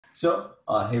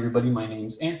Hey everybody, my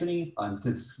name's Anthony.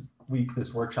 This week,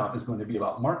 this workshop is going to be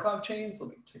about Markov chains. Let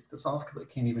me kick this off because I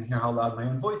can't even hear how loud my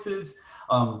own voice is.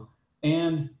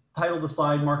 And title of the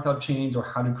slide, Markov chains, or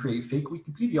how to create fake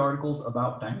Wikipedia articles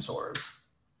about dinosaurs.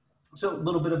 So a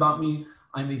little bit about me.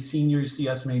 I'm a senior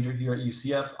CS major here at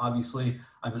UCF. Obviously,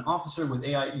 I'm an officer with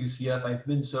AI at UCF. I've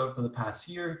been so for the past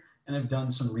year, and I've done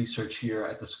some research here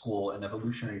at the school in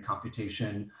evolutionary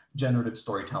computation, generative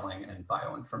storytelling, and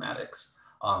bioinformatics.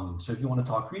 So if you want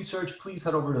to talk research, please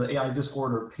head over to the AI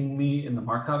Discord or ping me in the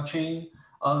Markov chain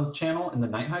channel in the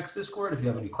Nighthacks Discord. If you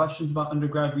have any questions about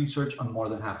undergrad research, I'm more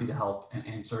than happy to help and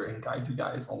answer and guide you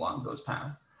guys along those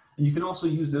paths. And you can also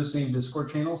use those same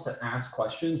Discord channels to ask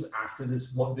questions after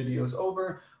this video is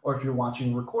over, or if you're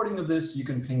watching a recording of this, you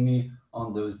can ping me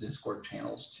on those Discord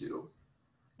channels too,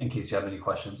 in case you have any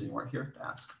questions and you weren't here to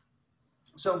ask.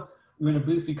 So we're going to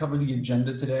briefly cover the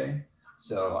agenda today.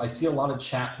 So I see a lot of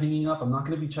chat pinging up. I'm not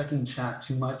going to be checking chat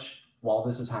too much while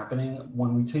this is happening.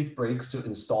 When we take breaks to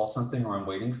install something or I'm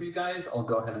waiting for you guys, I'll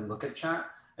go ahead and look at chat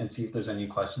and see if there's any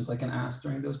questions I can ask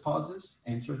during those pauses,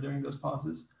 answer during those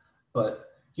pauses. But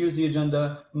here's the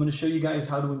agenda. I'm going to show you guys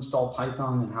how to install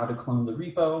Python and how to clone the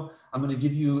repo. I'm going to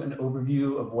give you an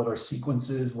overview of what are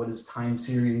sequences, what is time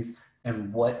series,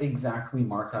 and what exactly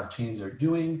Markov chains are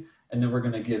doing. And then we're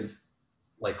going to give,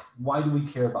 like, why do we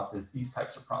care about these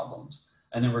types of problems?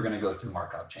 And then we're going to go through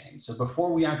Markov chains. So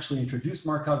before we actually introduce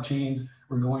Markov chains,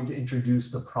 we're going to introduce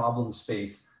the problem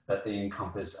space that they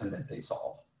encompass and that they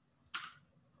solve.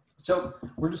 So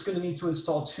we're just going to need to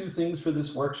install two things for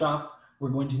this workshop. We're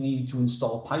going to need to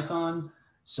install Python.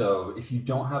 So if you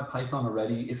don't have Python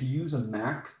already, if you use a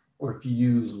Mac or if you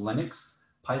use Linux,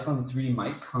 Python 3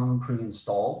 might come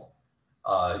pre-installed.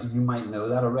 You might know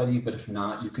that already, but if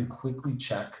not, you can quickly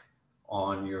check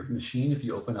on your machine if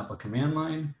you open up a command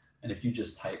line and if you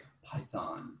just type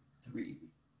Python 3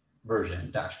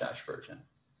 version, -- version.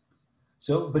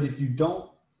 So, but if you don't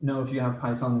know if you have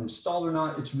Python installed or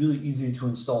not, it's really easy to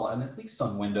install, and at least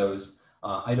on Windows.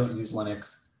 I don't use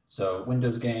Linux, so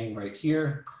Windows gang right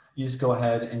here, you just go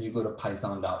ahead and you go to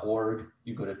python.org,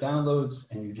 you go to downloads,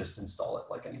 and you just install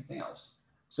it like anything else.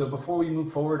 So before we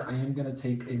move forward, I am going to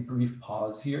take a brief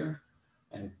pause here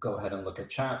and go ahead and look at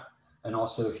chat. And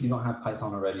also, if you don't have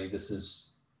Python already, this is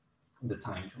the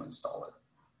time to install it.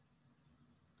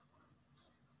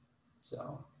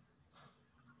 So,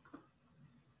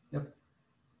 yep.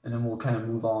 And then we'll kind of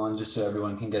move on just so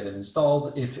everyone can get it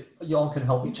installed. If y'all can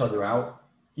help each other out,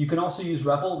 you can also use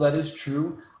REPL. That is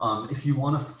true. If you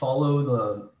want to follow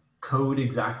the code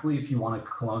exactly, if you want to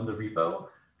clone the repo,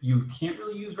 you can't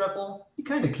really use REPL. You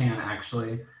kind of can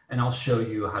actually, and I'll show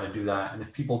you how to do that. And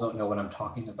if people don't know what I'm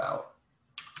talking about,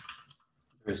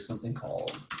 there's something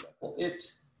called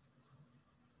REPL-it,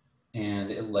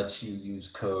 and it lets you use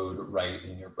code right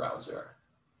in your browser.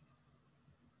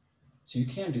 So you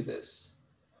can do this.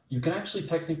 You can actually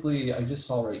technically, I just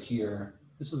saw right here,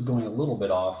 this is going a little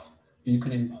bit off, but you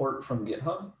can import from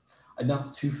GitHub. I'm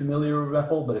not too familiar with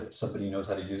REPL, but if somebody knows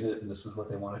how to use it and this is what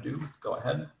they want to do, go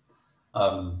ahead.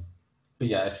 But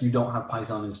yeah, if you don't have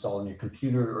Python installed on your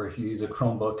computer, or if you use a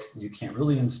Chromebook, you can't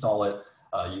really install it,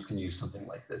 you can use something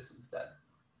like this instead.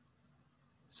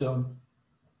 So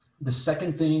the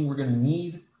second thing we're going to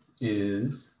need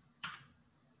is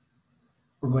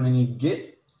we're going to need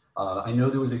Git. I know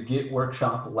there was a Git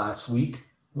workshop last week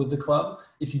with the club.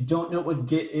 If you don't know what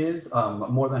Git is,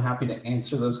 I'm more than happy to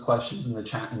answer those questions in the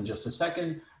chat in just a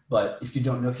second. But if you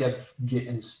don't know if you have Git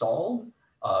installed,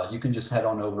 you can just head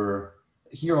on over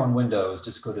here on Windows,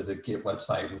 just go to the Git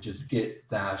website, which is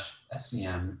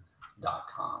git-scm.com.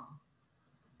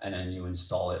 And then you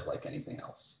install it like anything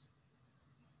else.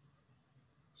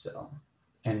 So,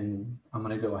 and I'm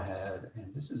going to go ahead,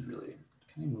 and this is really,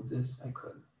 can I move this? I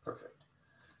could, perfect.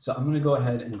 So I'm going to go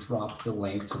ahead and drop the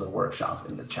link to the workshop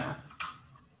in the chat.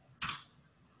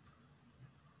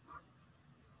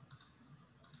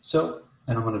 So,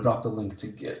 and I'm going to drop the link to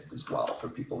Git as well for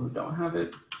people who don't have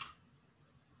it.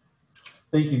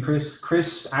 Thank you, Chris.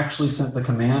 Chris actually sent the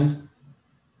command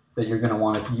that you're going to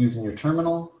want to use in your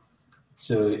terminal.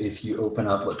 So if you open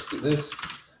up, let's do this.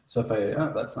 So if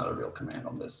that's not a real command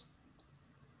on this.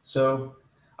 So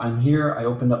I'm here, I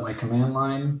opened up my command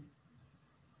line.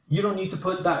 You don't need to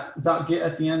put that .git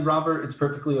at the end, Robert. It's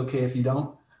perfectly okay if you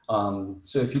don't.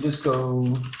 So if you just go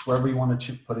wherever you want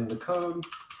to put in the code.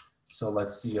 So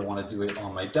let's see, I want to do it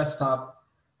on my desktop.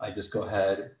 I just go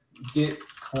ahead, git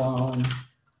clone,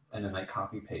 and then I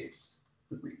copy paste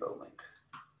the repo link.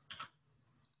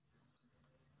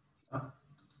 Oh,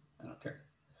 I don't care.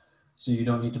 So you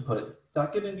don't need to put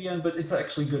 .git in the end, but it's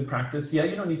actually good practice. Yeah,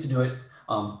 you don't need to do it.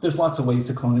 There's lots of ways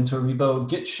to clone into a repo.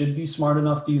 Git should be smart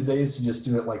enough these days to just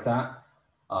do it like that.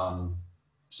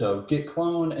 So git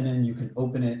clone, and then you can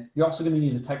open it. You're also going to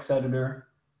need a text editor.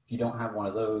 If you don't have one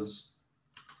of those,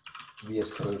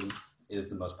 VS Code is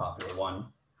the most popular one,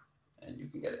 and you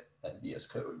can get it at VS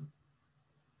Code.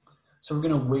 So we're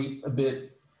going to wait a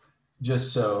bit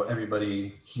just so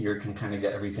everybody here can kind of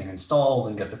get everything installed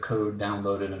and get the code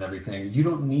downloaded and everything. You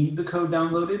don't need the code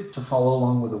downloaded to follow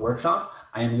along with the workshop.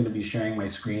 I am going to be sharing my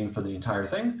screen for the entire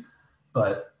thing,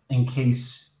 but in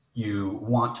case you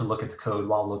want to look at the code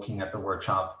while looking at the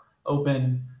workshop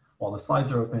open, while the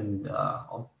slides are open,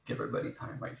 I'll give everybody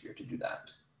time right here to do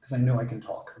that, because I know I can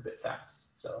talk a bit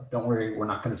fast. So don't worry, we're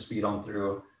not going to speed on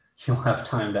through. You'll have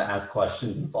time to ask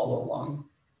questions and follow along.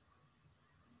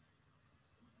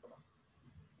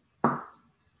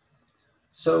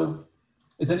 So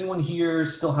is anyone here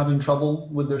still having trouble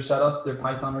with their setup, their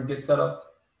Python or Git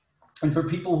setup? And for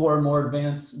people who are more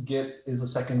advanced, Git is a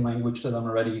second language to them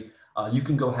already. You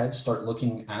can go ahead, start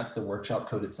looking at the workshop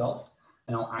code itself.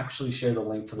 And I'll actually share the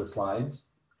link to the slides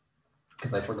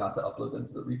because I forgot to upload them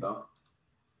to the repo.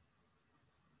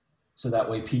 So that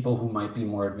way people who might be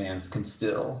more advanced can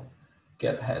still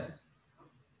get ahead.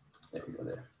 There we go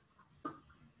there.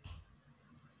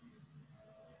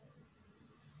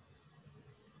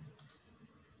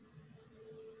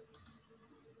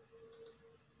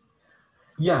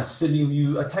 Yes,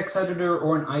 Sydney, a text editor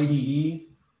or an IDE.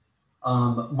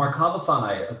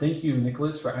 Markovify, thank you,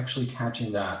 Nicholas, for actually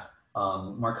catching that.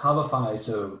 Markovify,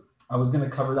 so I was going to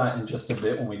cover that in just a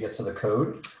bit when we get to the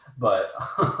code, but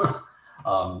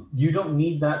you don't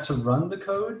need that to run the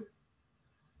code.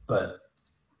 But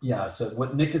yeah, so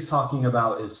what Nick is talking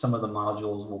about is some of the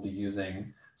modules we'll be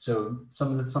using. So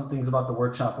some things about the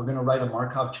workshop, we're going to write a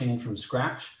Markov chain from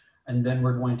scratch, and then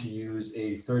we're going to use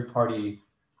a third-party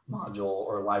module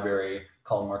or library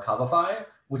called Markovify,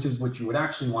 which is what you would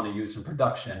actually want to use in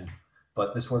production.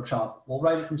 But this workshop, we'll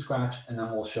write it from scratch, and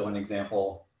then we'll show an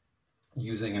example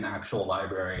using an actual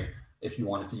library if you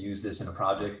wanted to use this in a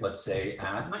project, let's say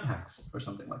at Night Hacks or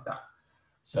something like that.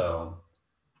 So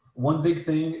one big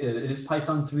thing, it is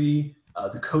Python 3.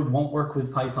 The code won't work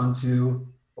with Python 2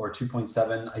 or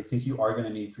 2.7. I think you are going to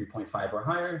need 3.5 or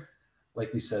higher.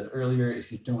 Like we said earlier, if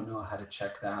you don't know how to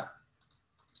check that,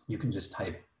 you can just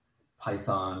type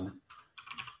Python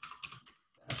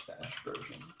 --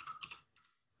 version.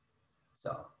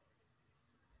 So,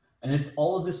 and if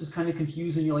all of this is kind of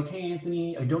confusing, you're like, hey,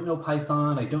 Anthony, I don't know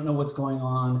Python, I don't know what's going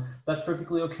on, that's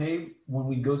perfectly okay. When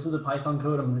we go through the Python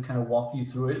code, I'm going to kind of walk you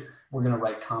through it. We're going to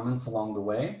write comments along the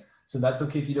way. So that's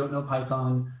okay if you don't know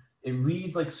Python. It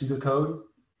reads like pseudocode.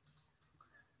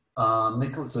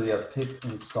 Nicholas, so yeah, pip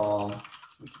install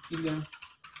Wikipedia.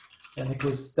 Yeah,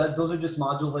 Nicholas, those are just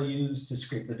modules I use to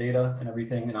scrape the data and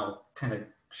everything, and I'll kind of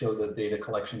show the data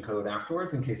collection code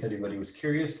afterwards in case anybody was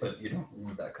curious, but you don't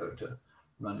need that code to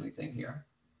run anything here.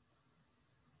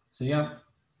 So yeah.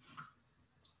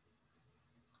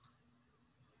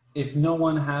 If no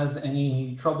one has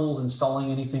any troubles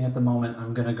installing anything at the moment,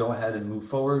 I'm going to go ahead and move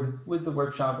forward with the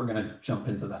workshop. We're going to jump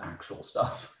into the actual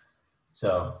stuff.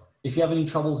 So if you have any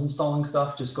troubles installing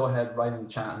stuff, just go ahead, write in the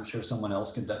chat. I'm sure someone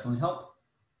else can definitely help.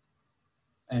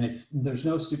 And if there's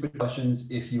no stupid questions,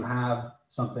 if you have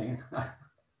something,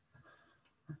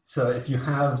 so if you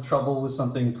have trouble with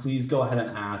something, please go ahead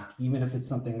and ask, even if it's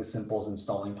something as simple as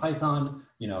installing Python.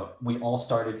 You know, we all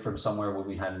started from somewhere where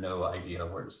we had no idea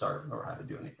where to start or how to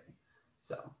do anything.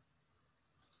 So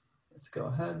let's go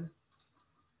ahead.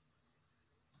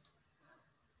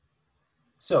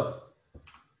 So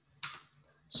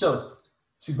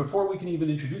before we can even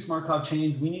introduce Markov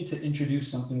chains, we need to introduce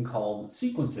something called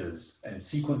sequences. And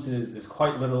sequences is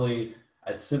quite literally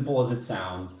as simple as it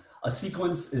sounds. A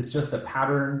sequence is just a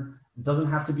pattern. It doesn't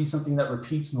have to be something that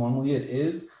repeats. Normally it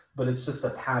is, but it's just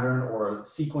a pattern or a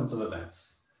sequence of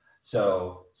events.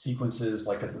 So sequences,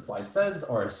 like as the slide says,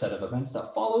 are a set of events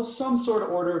that follow some sort of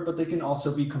order, but they can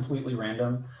also be completely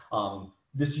random.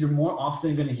 You're more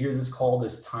often going to hear this called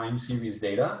as time series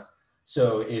data.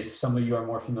 So if some of you are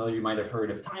more familiar, you might have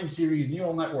heard of time series,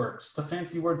 neural networks, the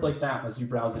fancy words like that as you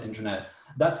browse the internet.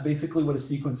 That's basically what a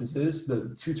sequence is.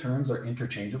 The two terms are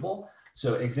interchangeable.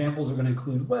 So examples are going to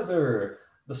include weather,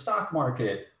 the stock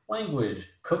market, language,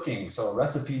 cooking. So a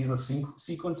recipe is a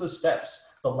sequence of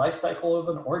steps, the life cycle of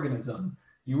an organism.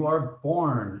 You are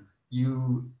born,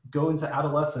 you go into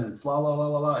adolescence,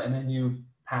 and then you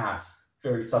pass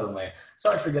very suddenly.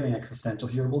 Sorry for getting existential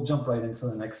here. We'll jump right into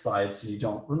the next slide so you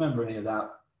don't remember any of that.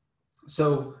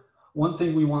 So one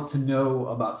thing we want to know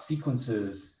about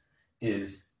sequences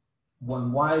is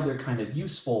why they're kind of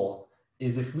useful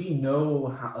is if we know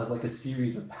how, like a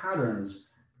series of patterns,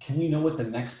 can we know what the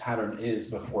next pattern is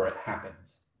before it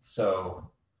happens? So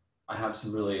I have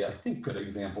some really, I think, good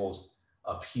examples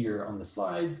up here on the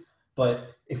slides.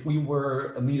 But if we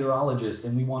were a meteorologist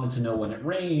and we wanted to know when it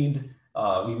rained,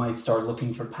 we might start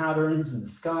looking for patterns in the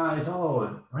skies. Oh,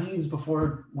 it rains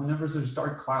before whenever there's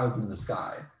dark clouds in the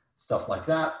sky, stuff like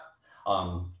that.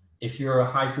 If you're a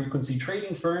high frequency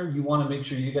trading firm, you want to make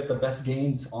sure you get the best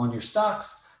gains on your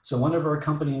stocks. So whenever a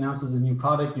company announces a new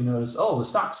product, you notice, oh, the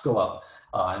stocks go up.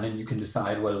 And then you can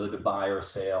decide whether to buy or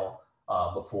sell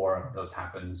before those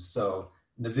happens. So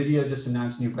NVIDIA just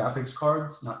announced new graphics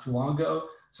cards not too long ago.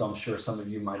 So I'm sure some of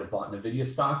you might have bought NVIDIA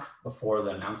stock before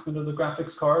the announcement of the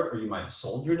graphics card, or you might have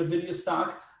sold your NVIDIA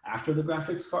stock after the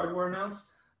graphics card were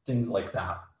announced, things like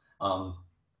that.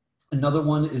 Another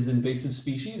one is invasive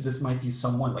species. This might be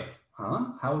someone like,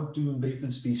 huh? How do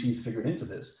invasive species figure into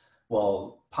this?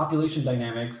 Well, population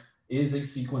dynamics is a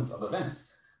sequence of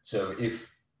events. So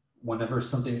if whenever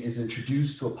something is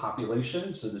introduced to a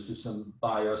population, so this is some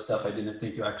bio stuff I didn't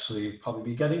think you actually probably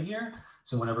be getting here.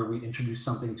 So whenever we introduce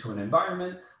something to an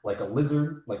environment, like a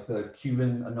lizard, like the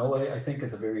Cuban anole, I think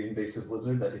is a very invasive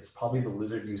lizard, that it's probably the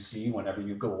lizard you see whenever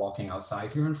you go walking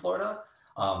outside here in Florida.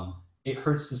 It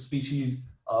hurts the species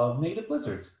of native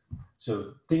lizards.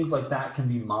 So things like that can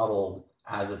be modeled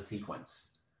as a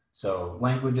sequence. So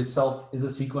language itself is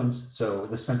a sequence. So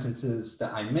the sentences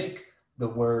that I make, the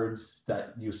words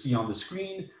that you see on the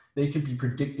screen, they can be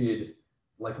predicted,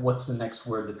 like what's the next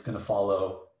word that's going to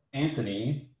follow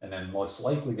Anthony, and then most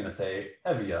likely going to say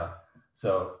Evia.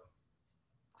 So,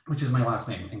 which is my last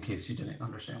name, in case you didn't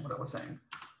understand what I was saying.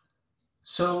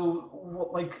 So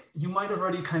like you might have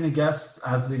already kind of guessed,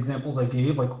 as the examples I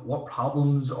gave, like what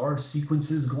problems are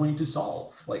sequences going to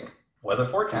solve? Like weather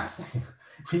forecasting.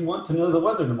 We want to know the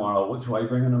weather tomorrow. Do I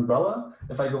bring an umbrella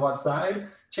if I go outside?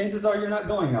 Chances are you're not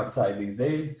going outside these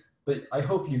days, but I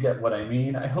hope you get what I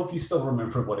mean. I hope you still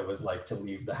remember what it was like to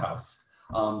leave the house.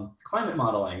 Climate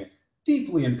modeling,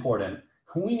 deeply important.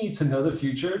 We need to know the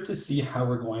future to see how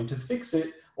we're going to fix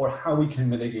it or how we can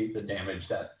mitigate the damage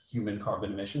that human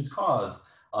carbon emissions cause.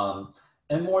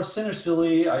 And more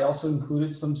sinisterly, I also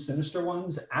included some sinister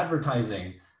ones,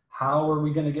 advertising. How are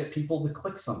we going to get people to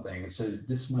click something? So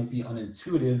this might be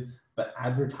unintuitive, but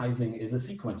advertising is a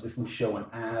sequence. If we show an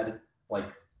ad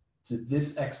like to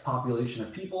this X population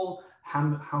of people,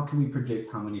 how can we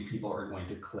predict how many people are going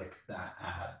to click that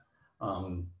ad?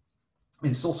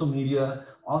 In social media,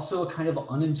 also a kind of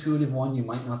unintuitive one. You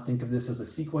might not think of this as a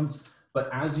sequence, but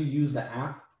as you use the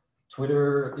app,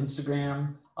 Twitter,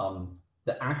 Instagram,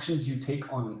 the actions you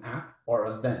take on an app are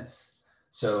events.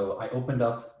 So I opened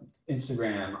up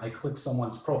Instagram, I clicked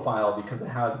someone's profile because it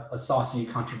had a saucy,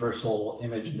 controversial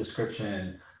image and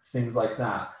description, things like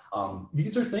that.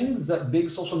 These are things that big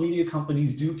social media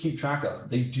companies do keep track of.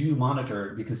 They do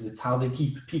monitor because it's how they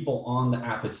keep people on the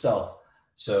app itself.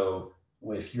 So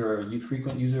if you're a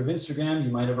frequent user of Instagram,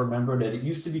 you might have remembered that it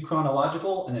used to be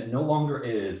chronological and it no longer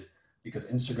is, because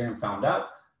Instagram found out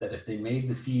that if they made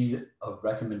the feed of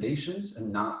recommendations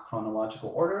and not chronological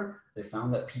order, they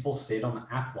found that people stayed on the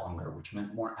app longer, which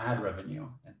meant more ad revenue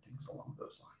and things along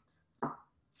those lines.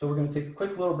 So we're going to take a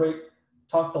quick little break,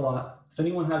 talked a lot. If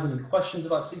anyone has any questions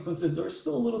about sequences or is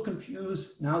still a little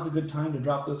confused, now's a good time to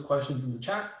drop those questions in the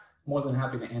chat. More than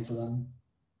happy to answer them.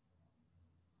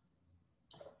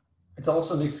 It's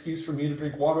also an excuse for me to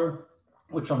drink water,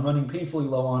 which I'm running painfully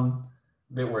low on.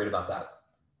 A bit worried about that.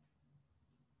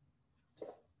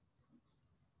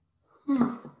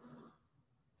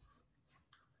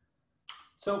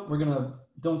 So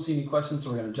don't see any questions,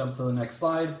 so we're gonna jump to the next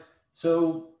slide.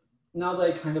 So now that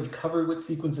I kind of covered what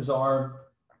sequences are,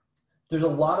 there's a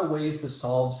lot of ways to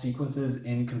solve sequences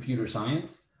in computer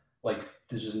science. Like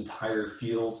there's entire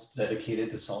fields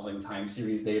dedicated to solving time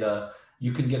series data.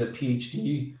 You can get a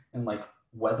PhD in like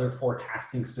weather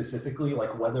forecasting specifically,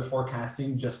 like weather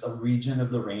forecasting, just a region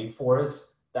of the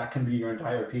rainforest. That can be your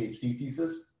entire PhD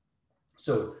thesis.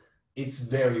 So it's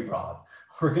very broad.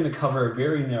 We're going to cover a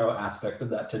very narrow aspect of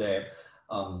that today.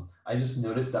 I just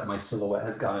noticed that my silhouette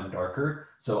has gotten darker.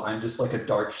 So I'm just like a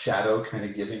dark shadow kind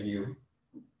of giving you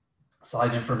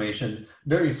side information.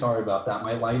 Very sorry about that.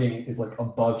 My lighting is like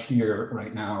above here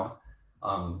right now.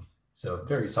 So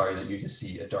very sorry that you just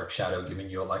see a dark shadow giving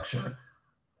you a lecture.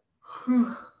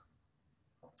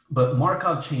 But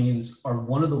Markov chains are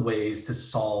one of the ways to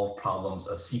solve problems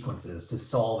of sequences, to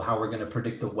solve how we're going to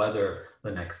predict the weather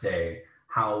the next day,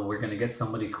 how we're going to get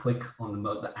somebody click on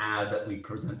the ad that we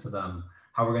present to them,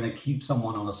 how we're going to keep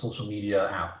someone on a social media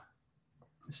app.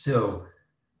 So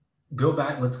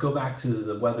let's go back to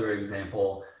the weather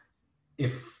example.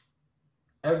 If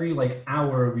every like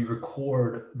hour we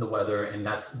record the weather and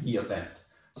that's the event.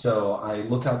 So I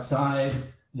look outside,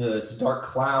 it's dark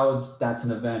clouds, that's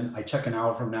an event. I check an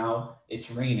hour from now, it's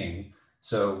raining.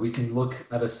 So we can look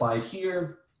at a slide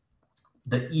here.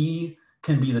 The E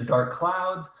can be the dark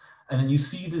clouds. And then you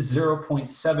see the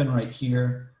 0.7 right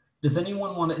here. Does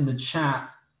anyone want to, in the chat,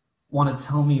 want to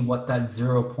tell me what that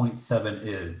 0.7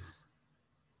 is?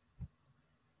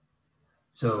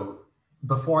 So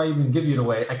before I even give it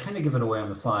away, I kind of give it away on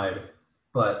the slide,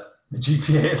 but the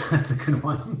GPA, that's a good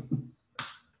one.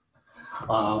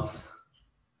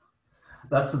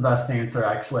 That's the best answer,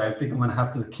 actually. I think I'm gonna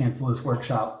have to cancel this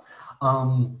workshop.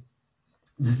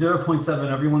 The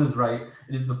 0.7, everyone is right.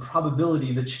 It is the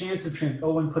probability, the chance of,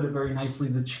 Owen put it very nicely,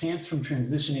 the chance from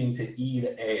transitioning to E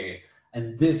to A.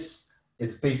 And this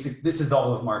is basic, this is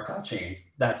all of Markov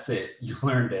chains. That's it, you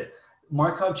learned it.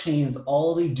 Markov chains,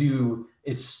 all they do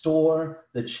is store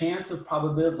the chance of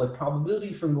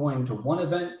probability from going to one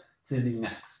event to the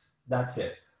next. That's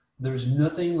it. There's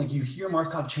nothing, like you hear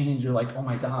Markov chains, you're like, oh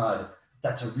my God,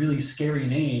 that's a really scary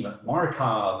name,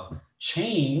 Markov.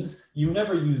 Chains, you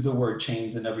never use the word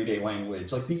chains in everyday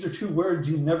language. Like these are two words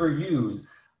you never use,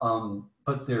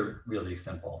 but they're really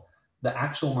simple. The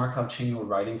actual Markov chain we're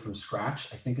writing from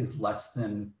scratch, I think is less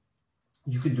than,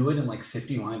 you could do it in like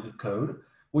 50 lines of code,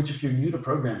 which if you're new to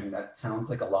programming, that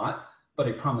sounds like a lot, but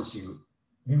I promise you,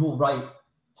 you will write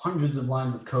hundreds of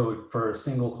lines of code for a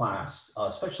single class,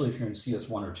 especially if you're in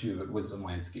CS1 or 2 with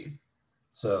Zemansky.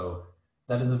 So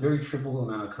that is a very trivial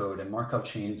amount of code, and Markov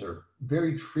chains are a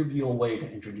very trivial way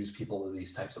to introduce people to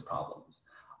these types of problems.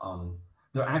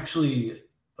 They're actually,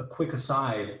 a quick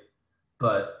aside,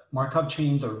 but Markov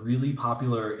chains are really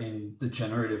popular in the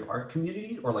generative art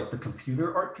community or like the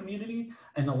computer art community.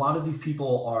 And a lot of these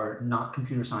people are not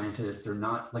computer scientists. They're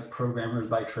not like programmers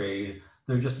by trade.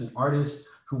 They're just an artist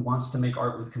who wants to make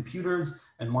art with computers,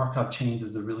 and Markov chains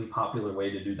is the really popular way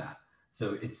to do that.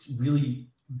 So it's really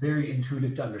very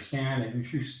intuitive to understand. And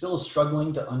if you're still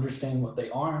struggling to understand what they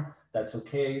are, that's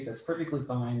okay. That's perfectly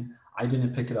fine. I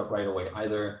didn't pick it up right away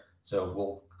either. So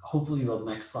we'll hopefully the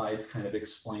next slides kind of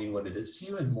explain what it is to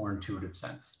you in more intuitive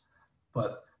sense.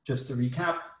 But just to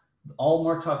recap, all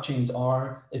Markov chains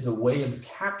are is a way of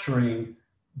capturing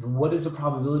what is the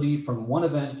probability from one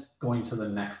event going to the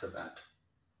next event.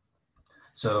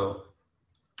 So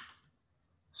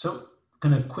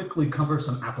going to quickly cover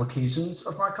some applications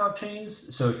of Markov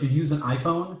chains. So if you use an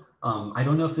iPhone, I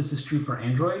don't know if this is true for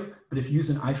Android, but if you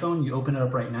use an iPhone, you open it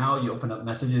up right now, you open up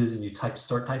messages and you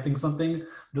start typing something,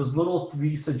 those little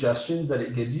 3 suggestions that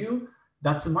it gives you,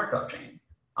 that's a Markov chain.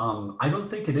 I don't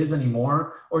think it is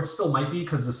anymore, or it still might be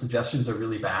because the suggestions are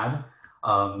really bad.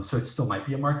 So it still might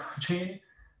be a Markov chain,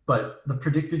 but the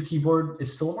predictive keyboard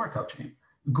is still a Markov chain.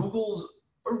 Google's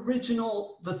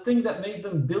original, the thing that made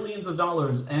them billions of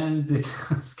dollars, and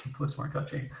skip this Markov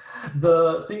chain,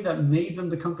 the thing that made them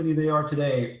the company they are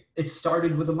today, it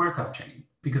started with a Markov chain,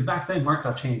 because back then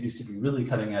Markov chains used to be really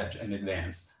cutting edge and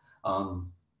advanced.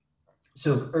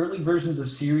 So early versions of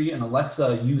Siri and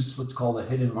Alexa used what's called a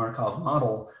hidden Markov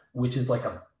model, which is like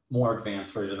a more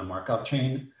advanced version of Markov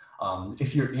chain.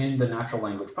 If you're in the natural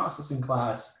language processing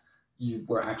class, we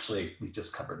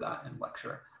just covered that in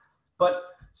lecture. But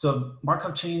so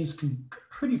Markov chains can be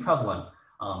pretty prevalent.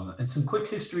 And some quick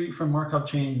history from Markov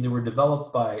chains, they were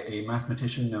developed by a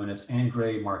mathematician known as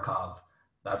Andrei Markov.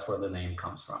 That's where the name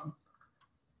comes from.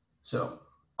 So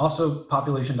also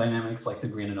population dynamics like the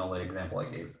green and Ole example I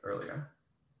gave earlier.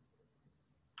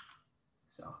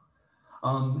 So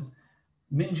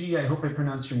Minji, I hope I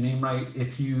pronounced your name right.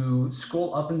 If you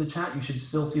scroll up in the chat, you should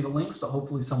still see the links, but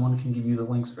hopefully someone can give you the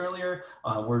links earlier,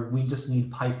 where we just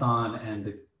need Python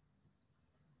and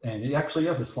actually,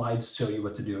 yeah, the slides show you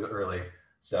what to do early.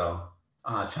 So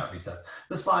chat resets.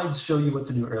 The slides show you what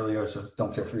to do earlier, so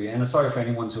don't feel free. And sorry for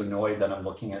anyone's annoyed that I'm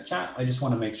looking at chat. I just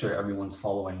want to make sure everyone's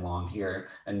following along here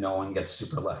and no one gets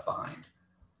super left behind.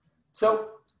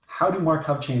 So how do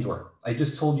Markov chains work? I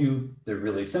just told you they're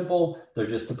really simple. They're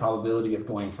just the probability of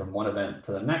going from one event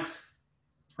to the next.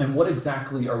 And what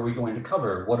exactly are we going to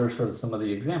cover? What are sort of some of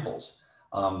the examples?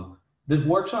 The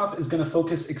workshop is going to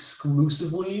focus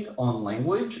exclusively on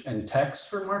language and text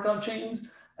for Markov chains.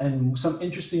 And some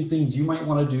interesting things you might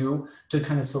want to do to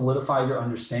kind of solidify your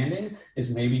understanding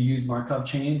is maybe use Markov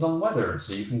chains on weather.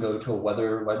 So you can go to a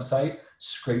weather website,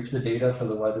 scrape the data for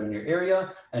the weather in your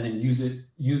area, and then use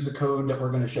the code that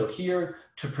we're going to show here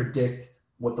to predict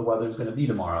what the weather is going to be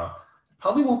tomorrow.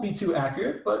 Probably won't be too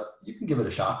accurate, but you can give it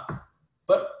a shot.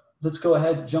 But let's go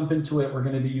ahead, jump into it. We're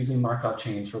going to be using Markov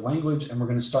chains for language, and we're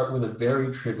going to start with a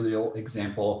very trivial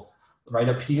example. Right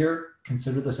up here,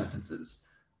 consider the sentences.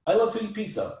 I love to eat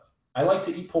pizza. I like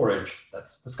to eat porridge.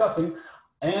 That's disgusting.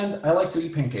 And I like to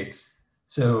eat pancakes.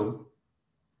 So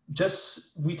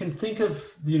we can think of,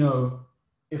 you know,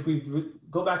 if we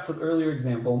go back to the earlier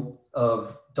example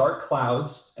of dark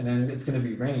clouds, and then it's going to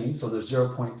be rain. So there's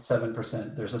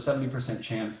 0.7%, there's a 70%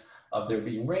 chance of there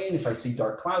being rain if I see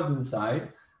dark clouds on the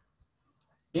side.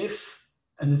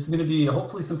 And this is going to be,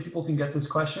 hopefully some people can get this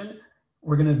question,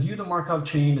 we're going to view the Markov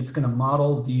chain, it's going to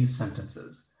model these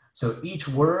sentences. So each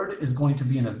word is going to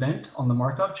be an event on the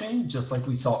Markov chain, just like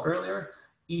we saw earlier.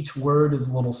 Each word is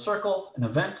a little circle, an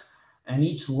event, and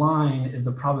each line is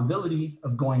the probability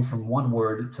of going from one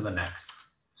word to the next.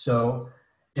 So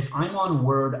if I'm on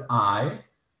word I,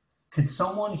 can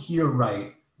someone here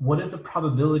write, what is the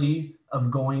probability of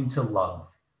going to love?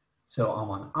 So I'm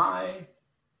on I,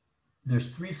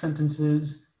 there's 3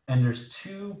 sentences, and there's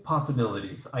 2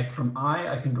 possibilities. From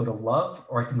I can go to love,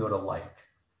 or I can go to like.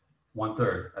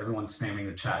 1/3, everyone's spamming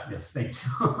the chat. Yes, thank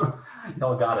you.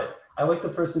 Y'all got it. I like the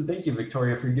person, thank you,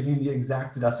 Victoria, for giving the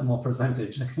exact decimal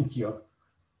percentage. Thank you.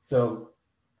 So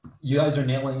you guys are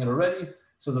nailing it already.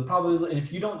 So the probability, and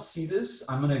if you don't see this,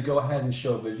 I'm gonna go ahead and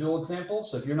show a visual example.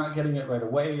 So if you're not getting it right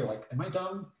away, you're like, am I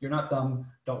dumb? You're not dumb,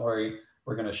 don't worry.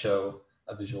 We're gonna show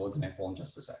a visual example in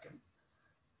just a second.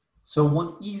 So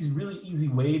one really easy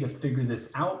way to figure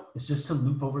this out is just to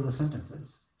loop over the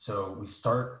sentences. So we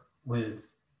start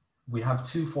with, we have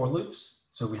 2 for loops.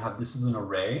 So we have, this is an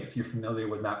array, if you're familiar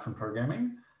with that from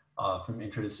programming, from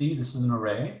Intro to C, this is an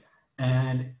array.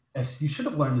 And if you should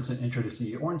have learned this in Intro to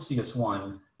C or in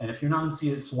CS1, and if you're not in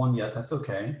CS1 yet, that's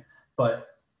okay. But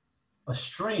a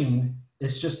string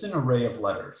is just an array of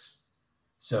letters.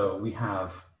 So we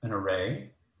have an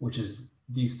array, which is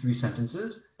these 3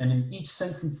 sentences, and in each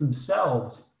sentence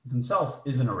themselves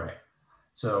is an array.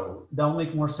 So that'll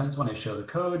make more sense when I show the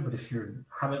code, but if you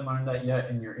haven't learned that yet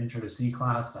in your Intro to C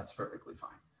class, that's perfectly fine.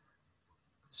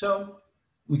 So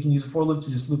we can use a for loop to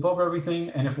just loop over everything,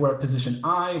 and if we're at position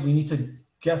I, we need to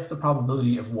guess the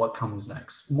probability of what comes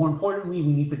next. More importantly,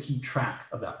 we need to keep track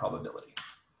of that probability.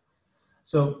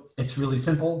 So it's really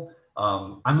simple.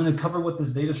 I'm going to cover what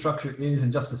this data structure is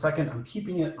in just a second. I'm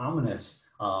keeping it ominous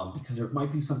because there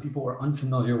might be some people who are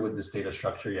unfamiliar with this data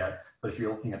structure yet, but if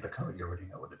you're looking at the code, you already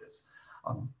know what it is.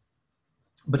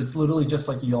 But it's literally just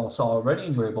like you all saw already,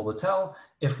 and you're able to tell.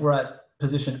 If we're at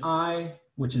position I,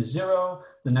 which is 0,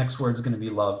 the next word is going to be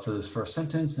love for this first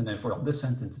sentence, and if we're on this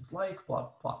sentence, it's like, blah,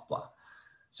 blah, blah.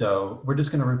 So we're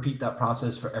just going to repeat that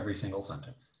process for every single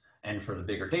sentence. And for the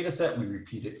bigger data set, we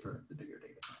repeat it for the bigger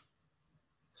data set.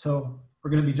 So we're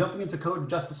going to be jumping into code in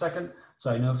just a second.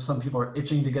 So I know some people are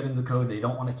itching to get into code. They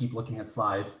don't want to keep looking at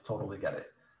slides. Totally get it.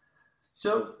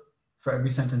 So for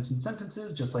every sentence and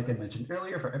sentences, just like I mentioned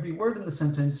earlier, for every word in the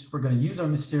sentence, we're going to use our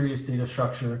mysterious data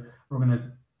structure. We're going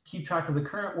to keep track of the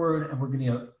current word, and we're going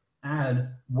to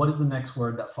add what is the next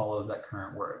word that follows that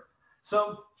current word.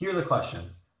 So here are the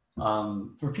questions.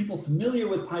 For people familiar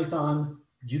with Python,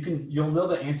 you'll know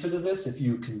the answer to this if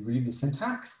you can read the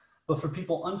syntax. But for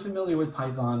people unfamiliar with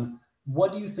Python,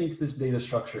 what do you think this data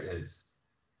structure is?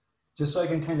 Just so I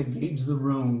can kind of gauge the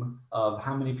room of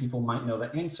how many people might know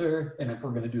the answer, and if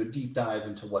we're going to do a deep dive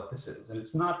into what this is. And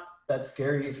it's not that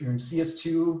scary if you're in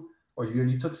CS2 or you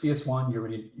already took CS1,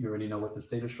 you already know what this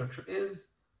data structure is.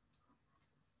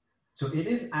 So it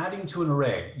is adding to an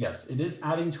array. Yes, it is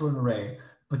adding to an array,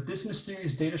 but this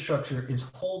mysterious data structure is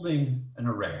holding an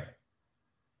array.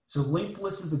 So linked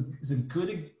list is a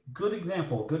good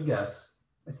example, good guess.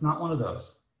 It's not one of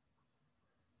those.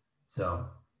 So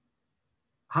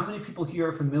how many people here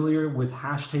are familiar with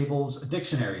hash tables,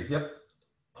 dictionaries? Yep.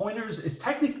 Pointers is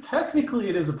technically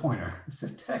it is a pointer. So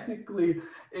technically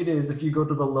it is if you go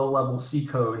to the low level C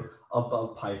code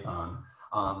above Python.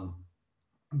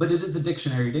 But it is a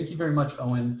dictionary. Thank you very much,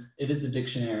 Owen. It is a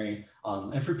dictionary.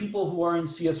 And for people who are in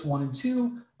CS1 and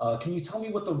 2, can you tell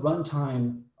me what the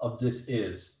runtime of this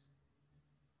is?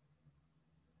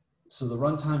 So the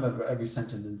runtime of every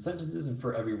sentence in sentences and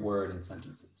for every word in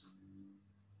sentences.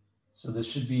 So this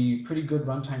should be pretty good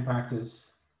runtime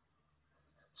practice.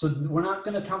 So we're not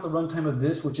going to count the runtime of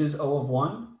this, which is O of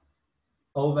 1.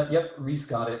 Yep, Reese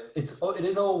got it. It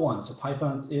is O of 1, so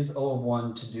Python is O of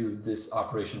 1 to do this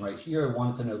operation right here. I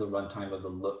wanted to know the runtime of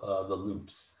the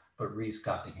loops, but Reese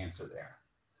got the answer there.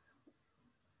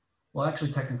 Well,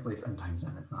 actually, technically it's n times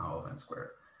n. It's not O of n squared.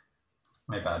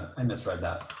 My bad, I misread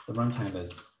that. The runtime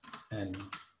is n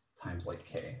times like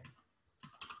k,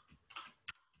 which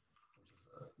is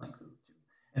the length of the 2.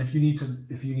 And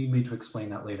if you need me to explain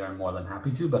that later, I'm more than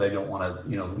happy to. But I don't want to,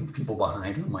 leave people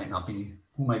behind who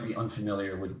might be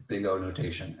unfamiliar with big O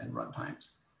notation and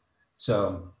runtimes.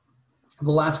 So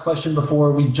the last question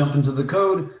before we jump into the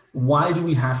code: why do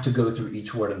we have to go through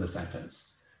each word in the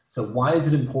sentence? So why is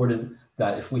it important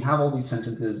that if we have all these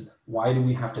sentences, why do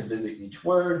we have to visit each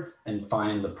word and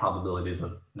find the probability of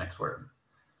the next word?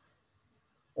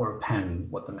 Or pen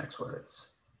what the next word is.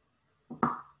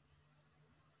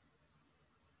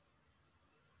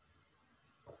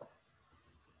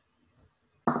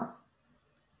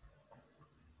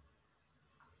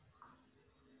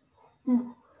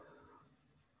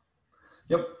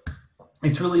 Yep,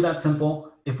 it's really that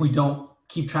simple. If we don't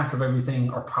keep track of everything,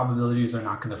 our probabilities are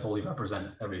not going to fully represent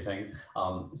everything.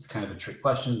 It's kind of a trick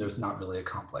question. There's not really a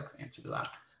complex answer to that.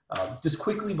 Just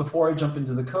quickly before I jump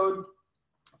into the code,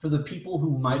 for the people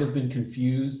who might have been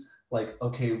confused, like,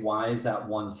 okay, why is that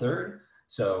 1/3?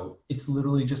 So it's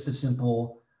literally just a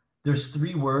simple, there's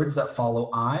 3 words that follow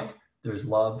I. There's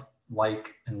love,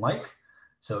 like, and like.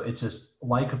 So it's just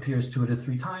like appears 2 out of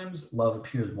 3 times, love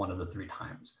appears 1 of the 3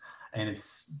 times. And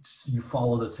it's, you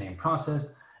follow the same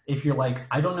process. If you're like,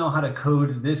 I don't know how to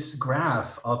code this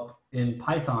graph up in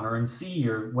Python or in C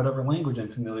or whatever language I'm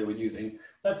familiar with using,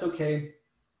 that's okay.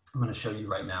 I'm going to show you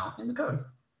right now in the code.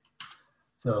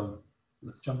 So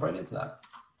let's jump right into that.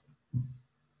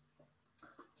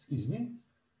 Excuse me.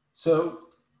 So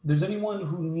there's anyone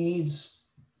who needs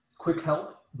quick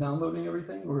help downloading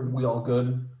everything, or are we all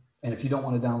good? And if you don't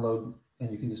want to download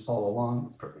and you can just follow along,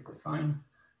 it's perfectly fine.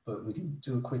 But we can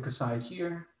do a quick aside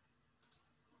here.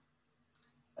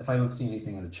 If I don't see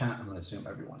anything in the chat, I'm going to assume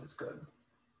everyone is good.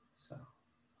 So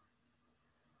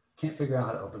can't figure out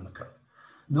how to open the code.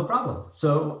 No problem.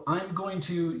 So I'm going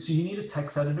to, so you need a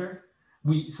text editor.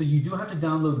 So you do have to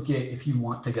download Git if you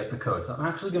want to get the code. So I'm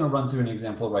actually going to run through an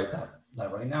example right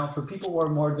that right now. For people who are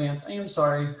more advanced, I am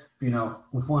sorry, we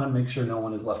want to make sure no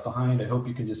one is left behind. I hope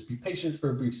you can just be patient for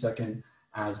a brief second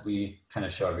as we kind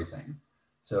of show everything.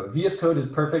 So VS Code is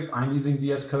perfect. I'm using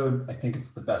VS Code. I think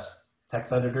it's the best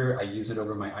text editor. I use it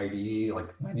over my IDE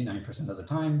like 99% of the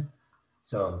time.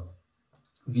 So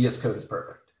VS Code is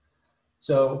perfect.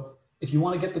 So if you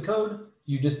want to get the code,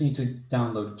 you just need to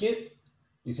download Git.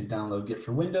 You can download Git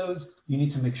for Windows. You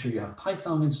need to make sure you have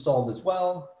Python installed as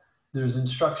well. There's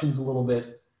instructions a little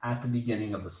bit at the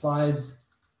beginning of the slides.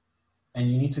 And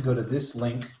you need to go to this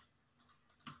link,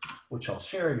 which I'll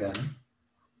share again.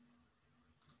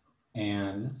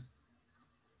 And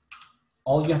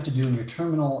all you have to do in your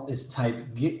terminal is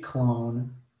type git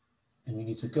clone, and you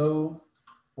need to go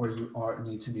where you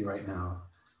need to be right now,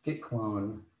 git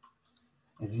clone.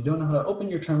 If you don't know how to open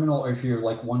your terminal, or if you're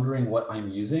like wondering what I'm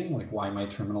using, like why my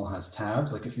terminal has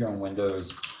tabs, like if you're on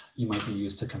Windows, you might be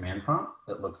used to command prompt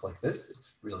that looks like this.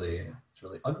 It's really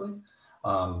ugly.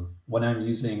 What I'm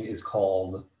using is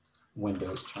called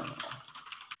Windows Terminal.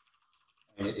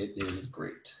 And it is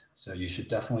great. So you should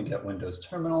definitely get Windows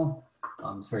Terminal.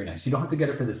 It's very nice. You don't have to get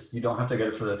it for this. You don't have to get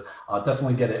it for this.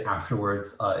 Definitely get it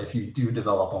afterwards. If you do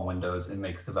develop on Windows, it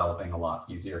makes developing a lot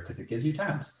easier because it gives you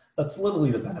tabs. That's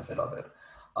literally the benefit of it.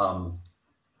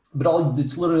 But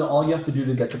it's literally all you have to do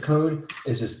to get the code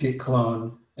is just git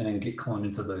clone and then git clone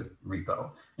into the repo.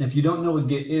 And if you don't know what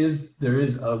Git is, there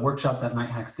is a workshop that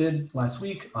Nighthacks did last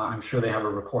week. I'm sure they have a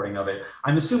recording of it.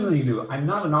 I'm assuming you do. I'm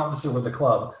not an officer with the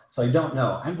club, so I don't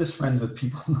know. I'm just friends with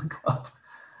people in the club.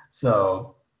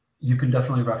 So you can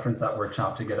definitely reference that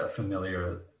workshop to get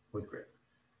familiar with Git.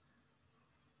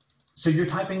 So you're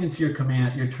typing into your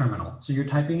terminal. So you're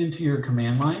typing into your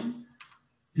command line.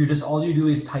 All you do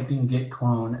is typing git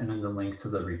clone and then the link to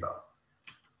the repo.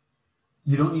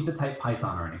 You don't need to type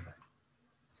Python or anything.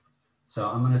 So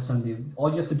I'm going to send you, all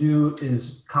you have to do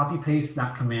is copy paste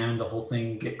that command, the whole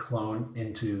thing, git clone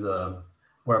into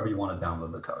wherever you want to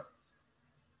download the code.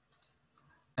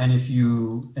 And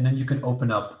then you can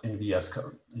open up in VS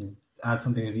Code and add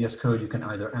something in VS Code. You can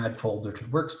either add folder to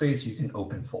workspace, you can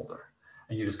open folder,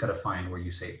 and you just got to find where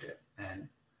you saved it and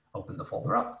open the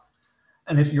folder up.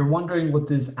 And if you're wondering what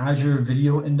this Azure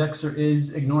Video Indexer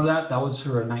is, ignore that. That was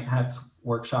for a Nighthacks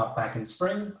workshop back in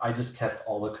spring. I just kept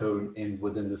all the code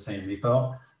within the same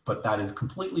repo, but that is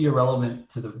completely irrelevant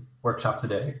to the workshop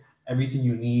today. Everything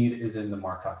you need is in the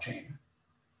Markov chain,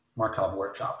 Markov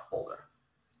workshop folder.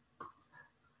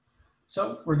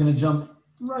 So we're going to jump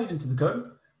right into the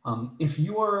code. If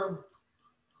you're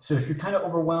kind of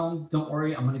overwhelmed, don't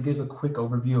worry. I'm going to give a quick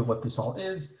overview of what this all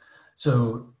is.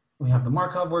 So we have the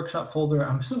Markov workshop folder.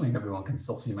 I'm assuming everyone can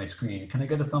still see my screen. Can I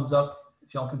get a thumbs up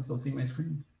if y'all can still see my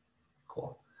screen?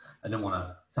 Cool. I didn't want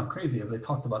to sound crazy as I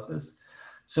talked about this.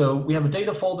 So we have a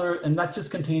data folder, and that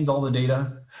just contains all the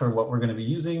data for what we're going to be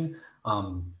using.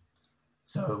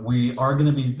 So we are going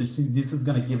to be, this is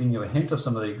going to giving you a hint of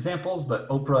some of the examples, but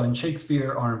Oprah and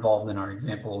Shakespeare are involved in our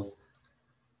examples.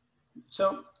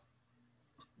 So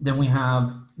then we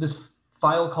have this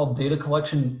file called data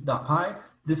collection.py.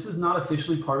 This is not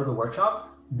officially part of the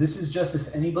workshop, This is just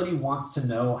if anybody wants to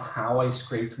know how I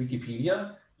scraped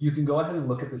Wikipedia, you can go ahead and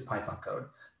look at this Python code.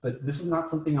 But this is not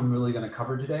something I'm really going to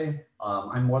cover today.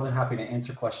 I'm more than happy to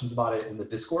answer questions about it in the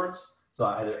Discords. So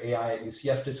either AI at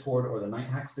UCF Discord or the Night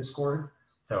Hacks Discord.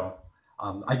 So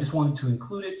I just wanted to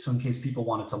include it so in case people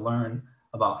wanted to learn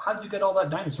about how did you get all that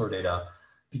dinosaur data,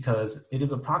 because it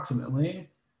is approximately,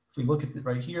 if we look at it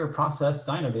right here, processed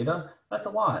dino data, that's a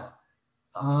lot.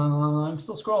 I'm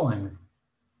still scrolling.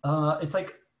 It's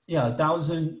like, yeah,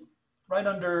 1,000, right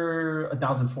under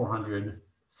 1,400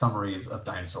 summaries of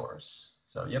dinosaurs.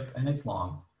 So, yep, and it's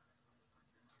long.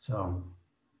 So,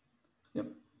 yep.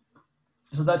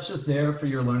 So that's just there for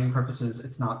your learning purposes.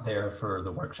 It's not there for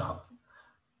the workshop.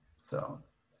 So,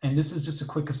 and this is just a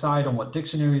quick aside on what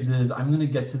dictionaries is. I'm gonna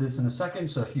get to this in a second.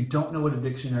 So if you don't know what a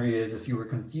dictionary is, if you were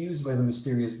confused by the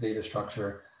mysterious data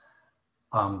structure,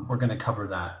 we're gonna cover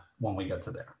that when we get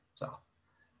to there. So,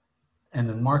 and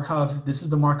then Markov, this is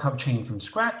the Markov chain from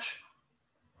scratch.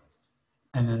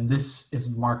 And then this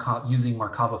is Markov using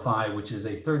Markovify, which is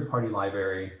a third-party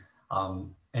library.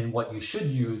 And what you should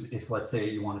use if, let's say,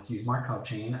 you wanted to use Markov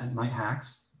chain at Night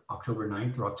Hacks, October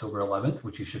 9th through October 11th,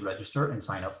 which you should register and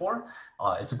sign up for.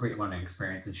 It's a great learning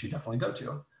experience that you should definitely go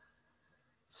to.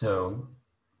 So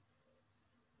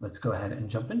let's go ahead and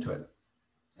jump into it.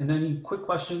 And any quick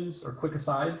questions or quick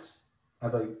asides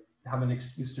as I have an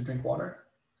excuse to drink water?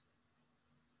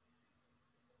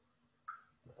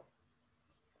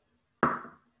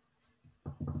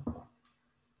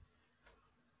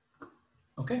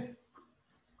 Okay,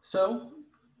 so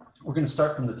we're going to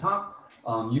start from the top.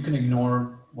 You can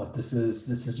ignore what this is.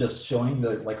 This is just showing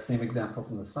the same example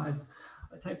from the sides.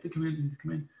 I typed the command into the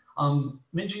command.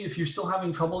 Minji, if you're still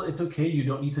having trouble, it's okay. You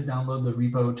don't need to download the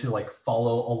repo to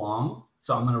follow along.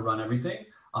 So I'm going to run everything.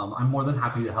 I'm more than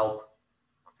happy to help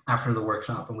after the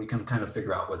workshop, and we can kind of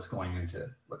figure out what's going into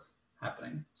what's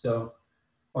happening. So,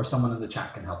 or someone in the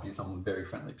chat can help you. Some very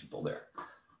friendly people there.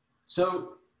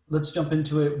 So let's jump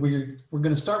into it. We're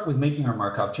going to start with making our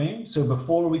Markov chain. So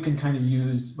before we can kind of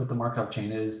use what the Markov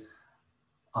chain is,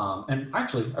 and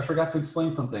actually I forgot to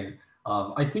explain something.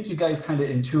 I think you guys kind of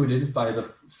intuited by the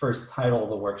first title of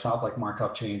the workshop, like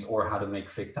Markov chains or how to make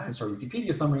fake dinosaur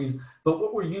Wikipedia summaries. But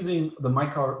what we're using the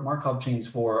Markov chains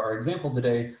for our example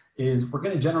today is we're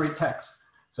going to generate text.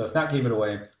 So if that gave it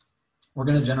away, we're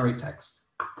going to generate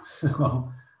text.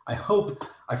 So I hope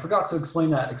I forgot to explain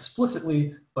that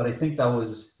explicitly, but I think that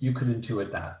was, you could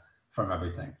intuit that from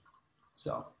everything.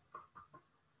 So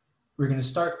we're going to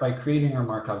start by creating our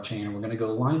Markov chain, and we're going to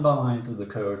go line by line through the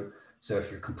code. So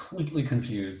if you're completely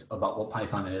confused about what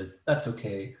Python is, that's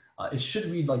okay. It should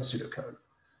read like pseudocode.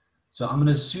 So I'm going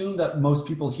to assume that most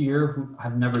people here who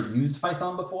have never used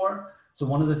Python before. So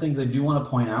one of the things I do want to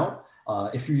point out,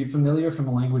 if you're familiar from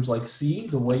a language like C,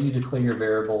 the way you declare your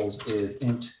variables is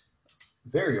int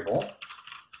variable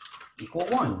equal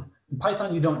 1. In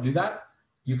Python, you don't do that.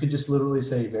 You could just literally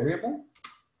say variable,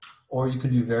 or you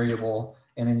could do variable,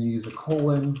 and then you use a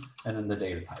colon, and then the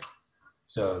data type.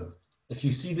 So if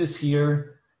you see this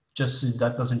here, just so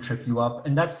that doesn't trip you up,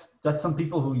 and that's some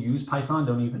people who use Python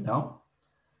don't even know.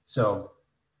 So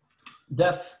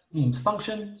def means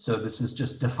function. So this is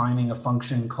just defining a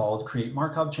function called create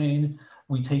Markov chain.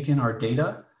 We take in our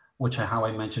data, which how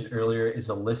I mentioned earlier is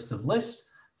a list of lists.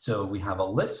 So we have a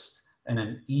list, and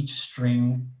then each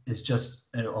string is just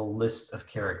a list of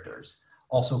characters,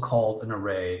 also called an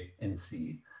array in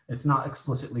C. It's not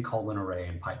explicitly called an array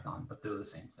in Python, but they're the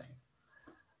same thing.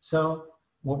 So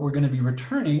what we're going to be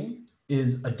returning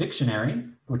is a dictionary,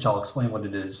 which I'll explain what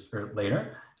it is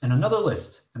later, and another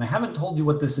list. And I haven't told you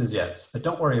what this is yet, but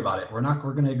don't worry about it. We're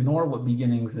going to ignore what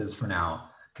beginnings is for now,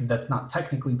 because that's not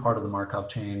technically part of the Markov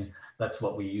chain. That's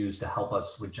what we use to help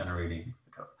us with generating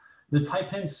the code. The type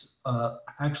hints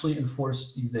actually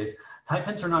enforced these days. Type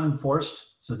hints are not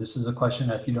enforced. So this is a question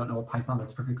that if you don't know Python,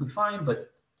 that's perfectly fine,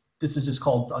 but this is just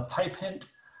called a type hint.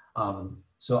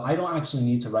 So I don't actually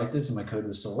need to write this and my code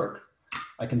will still work.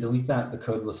 I can delete that, the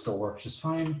code will still work just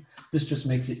fine. This just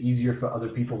makes it easier for other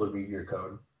people to read your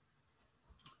code.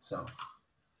 So,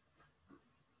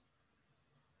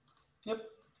 yep.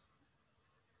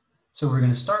 So we're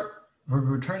going to start. We're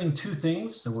returning two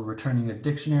things. So we're returning a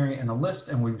dictionary and a list,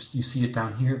 and you see it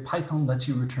down here. Python lets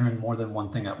you return more than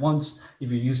one thing at once. If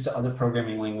you're used to other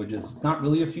programming languages, it's not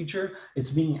really a feature.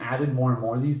 It's being added more and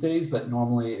more these days, but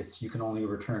normally you can only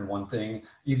return one thing.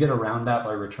 You get around that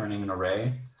by returning an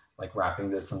array, like wrapping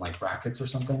this in like brackets or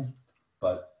something.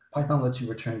 But Python lets you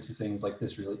return two things like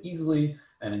this really easily,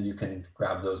 and then you can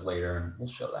grab those later, and we'll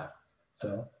show that.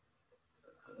 So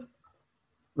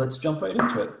let's jump right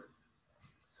into it.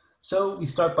 So we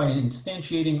start by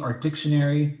instantiating our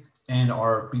dictionary and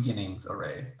our beginnings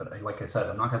array. But like I said,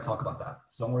 I'm not going to talk about that.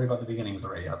 So don't worry about the beginnings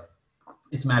array yet.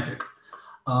 It's magic.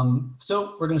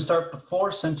 So we're going to start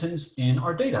for sentence in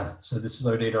our data. So this is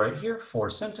our data right here, for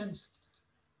sentence.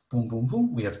 Boom, boom,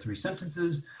 boom. We have 3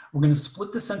 sentences. We're going to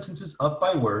split the sentences up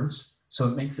by words, so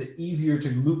it makes it easier to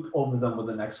loop over them with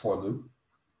the next for loop.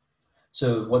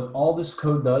 So what all this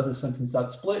code does is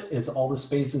sentence.split is all the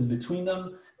spaces between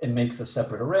them. It makes a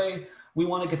separate array. We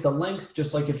want to get the length,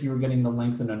 just like if you were getting the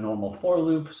length in a normal for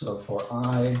loop. So for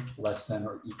I less than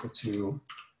or equal to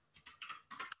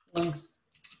length.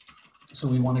 So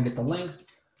we want to get the length.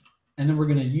 And then we're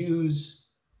going to use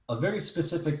a very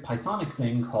specific Pythonic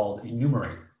thing called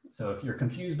enumerate. So if you're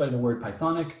confused by the word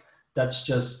Pythonic, that's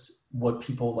just what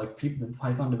people like the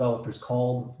Python developers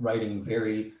called writing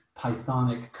very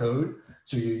Pythonic code.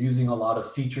 So you're using a lot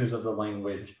of features of the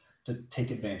language to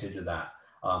take advantage of that.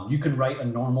 You can write a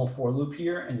normal for loop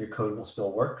here and your code will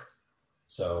still work.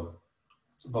 So,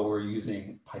 but we're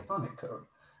using Pythonic code.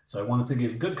 So I wanted to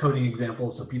give good coding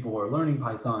examples so people who are learning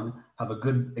Python have a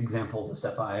good example to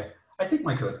step by. I think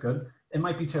my code's good. It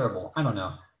might be terrible. I don't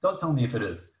know. Don't tell me if it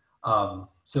is.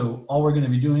 So all we're going to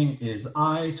be doing is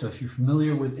I. So if you're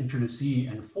familiar with introductory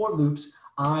and for loops,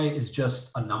 I is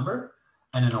just a number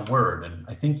and then a word. And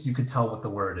I think you could tell what the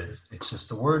word is. It's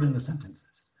just a word in the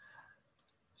sentences.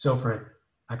 So for,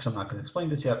 actually, I'm not going to explain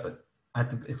this yet, but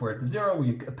if we're at the 0,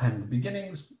 we append the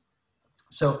beginnings.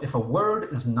 So if a word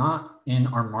is not in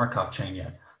our Markov chain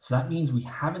yet, so that means we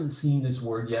haven't seen this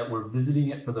word yet. We're visiting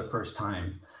it for the first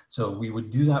time. So we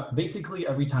would do that basically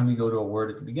every time we go to a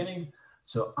word at the beginning.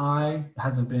 So I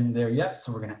hasn't been there yet.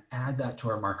 So we're going to add that to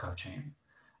our Markov chain.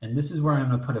 And this is where I'm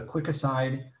going to put a quick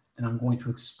aside and I'm going to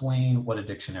explain what a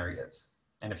dictionary is.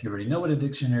 And if you already know what a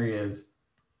dictionary is,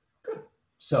 good.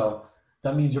 So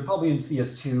that means you're probably in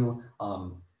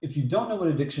CS2. If you don't know what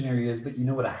a dictionary is, but you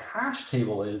know what a hash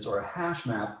table is or a hash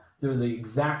map, they're the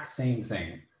exact same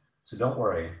thing. So don't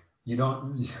worry. They're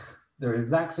the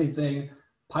exact same thing.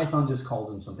 Python just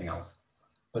calls them something else.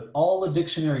 But all a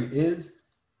dictionary is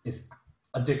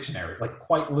a dictionary, like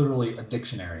quite literally a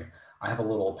dictionary. I have a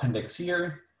little appendix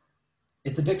here.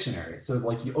 It's a dictionary. So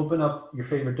like you open up your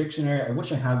favorite dictionary. I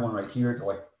wish I had one right here to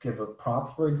like give a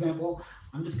prop, for example.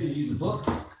 I'm just going to use a book.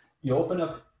 You open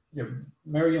up your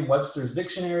Merriam-Webster's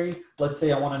dictionary. Let's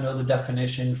say I want to know the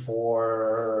definition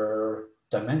for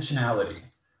dimensionality.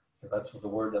 That's what the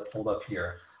word that pulled up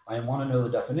here. I want to know the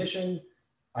definition.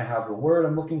 I have the word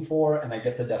I'm looking for and I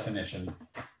get the definition.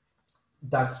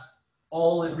 That's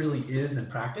all it really is in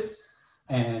practice.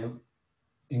 And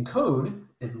in code,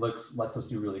 it lets us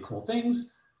do really cool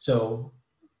things. So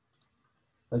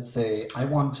let's say I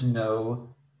want to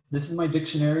know, this is my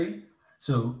dictionary.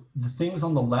 So the things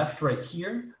on the left right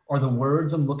here are the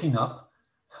words I'm looking up.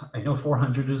 I know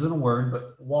 400 isn't a word,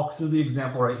 but walk through the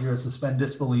example right here, suspend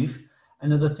disbelief.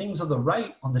 And then the things on the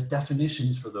right on the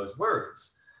definitions for those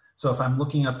words. So if I'm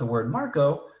looking up the word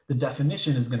Marco, the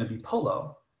definition is going to be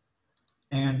polo.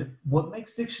 And what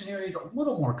makes dictionaries a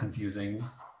little more confusing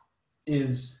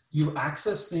is you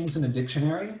access things in a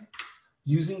dictionary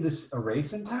using this array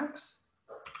syntax.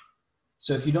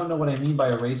 So if you don't know what I mean by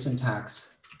array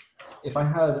syntax, if I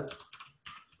had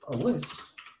a list,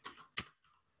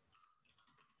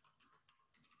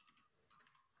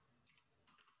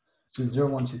 so 0,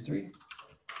 1, 2, 3,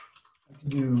 I can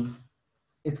do,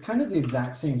 it's kind of the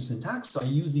exact same syntax. So I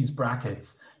use these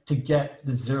brackets to get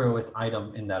the 0th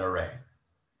item in that array.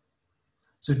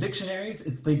 So dictionaries,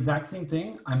 it's the exact same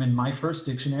thing. I'm in my first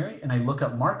dictionary and I look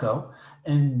up Marco.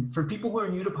 And for people who are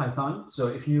new to Python, so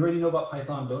if you already know about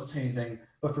Python, don't say anything.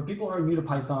 But for people who are new to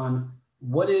Python,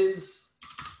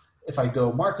 if I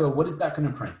go Marco, what is that going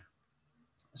to print?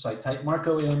 So I type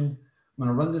Marco in, I'm going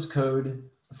to run this code.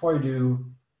 Before I do,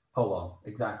 polo,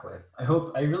 exactly.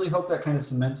 I really hope that kind of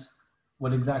cements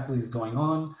what exactly is going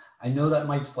on. I know that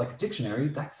might just like a dictionary,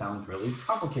 that sounds really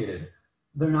complicated.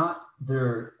 They're not,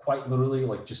 they're quite literally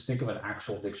like, just think of an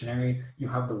actual dictionary. You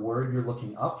have the word you're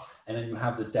looking up and then you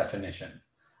have the definition.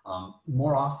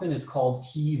 More often it's called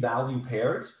key value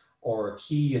pairs or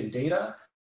key and data.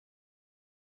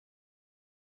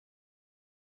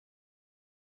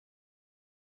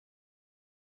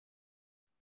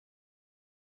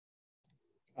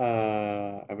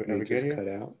 Are we good just here? cut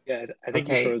out. Yeah, I think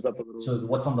he froze up a little. So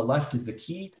what's on the left is the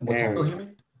key. What's There also we hear me?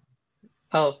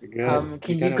 Oh, Good.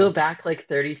 can you go back like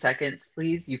 30 seconds,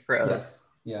 please? You froze. Yes.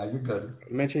 Yeah, you're good.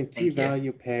 You mentioned key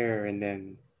value pair and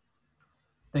then.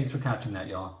 Thanks for catching that,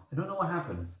 y'all. I don't know what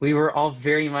happened. We were all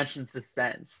very much in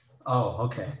suspense. Oh,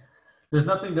 okay.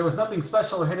 There was nothing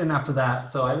special or hidden after that.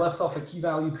 So I left off a key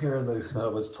value pair as I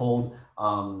was told.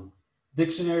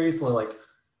 Dictionaries, so like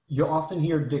you'll often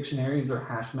hear dictionaries or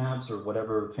hash maps or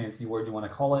whatever fancy word you want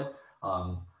to call it.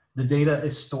 The data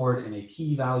is stored in a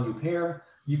key value pair.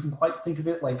 You can quite think of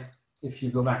it like if you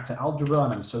go back to algebra,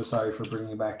 and I'm so sorry for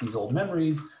bringing back these old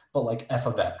memories, but like f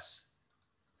of x.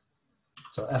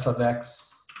 So f of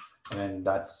x, and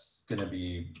that's going to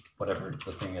be whatever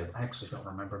the thing is. I actually don't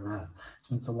remember math. It's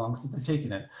been so long since I've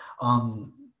taken it.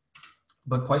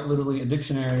 But quite literally a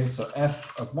dictionary, so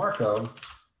f of Markov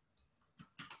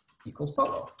equals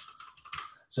photo.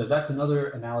 So that's another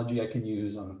analogy I can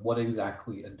use on what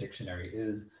exactly a dictionary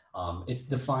is. It's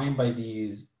defined by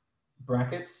these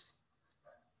brackets.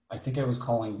 I think I was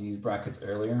calling these brackets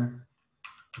earlier.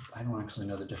 I don't actually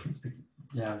know the difference.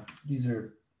 Yeah, these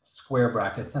are square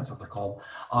brackets, that's what they're called.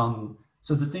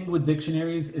 So the thing with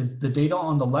dictionaries is the data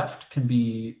on the left can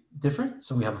be different.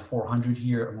 So we have a 400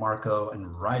 here, a Marco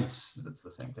and rice. That's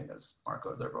the same thing as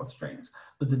Marco, they're both strings.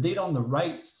 But the data on the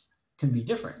right can be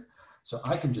different. So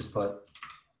I can just put,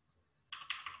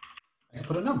 I can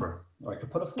put a number, or I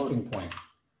could put a floating point.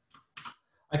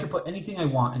 I could put anything I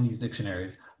want in these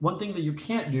dictionaries. One thing that you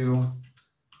can't do,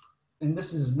 and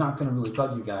this is not gonna really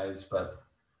bug you guys, but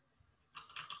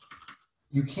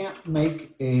you can't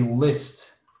make a list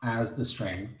as the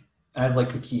string, as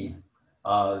like the key.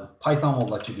 Python won't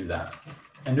let you do that.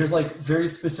 And there's like very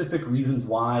specific reasons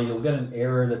why. You'll get an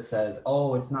error that says,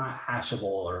 oh, it's not hashable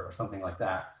or something like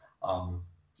that.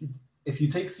 If you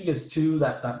take CS2,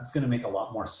 that's gonna make a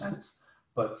lot more sense.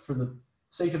 But for the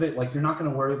sake of it, like you're not gonna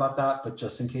worry about that, but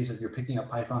just in case if you're picking up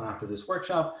Python after this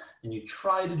workshop and you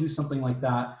try to do something like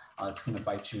that, it's gonna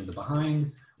bite you in the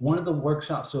behind. One of the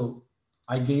workshops, so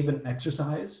I gave an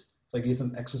exercise. So I gave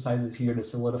some exercises here to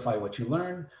solidify what you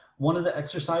learned. One of the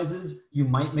exercises, you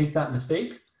might make that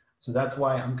mistake. So that's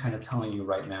why I'm kind of telling you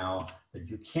right now that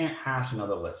you can't hash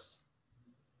another list.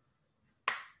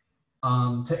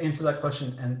 To answer that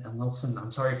question, and Wilson,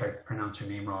 I'm sorry if I pronounce your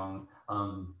name wrong.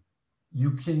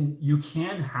 You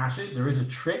can hash it. There is a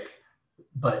trick,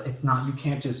 but it's not, you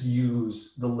can't just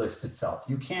use the list itself.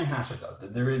 You can hash it though.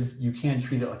 You can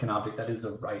treat it like an object. That is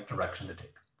the right direction to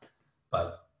take.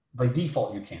 But by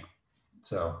default, you can't.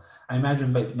 So I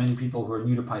imagine many people who are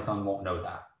new to Python won't know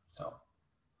that. So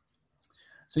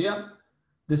yeah,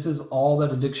 this is all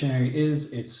that a dictionary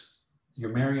is. It's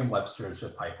your Merriam-Webster's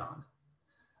with Python.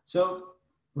 So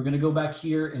we're going to go back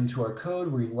here into our code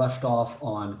where we left off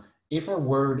on if our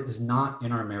word is not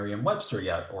in our Merriam-Webster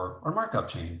yet, or our Markov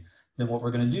chain, then what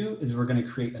we're going to do is we're going to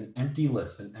create an empty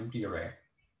list, an empty array.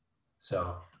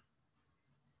 So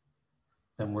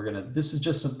then this is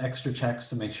just some extra checks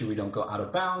to make sure we don't go out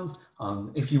of bounds.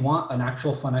 If you want an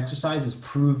actual fun exercise is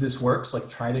prove this works, like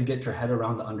try to get your head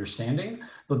around the understanding.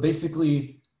 But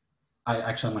basically,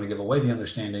 I'm gonna give away the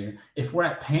understanding. If we're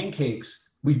at pancakes,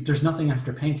 there's nothing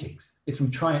after pancakes. If we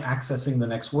try accessing the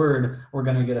next word, we're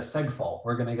gonna get a seg fault.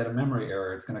 We're gonna get a memory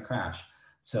error, it's gonna crash.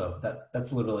 So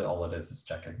that's literally all it is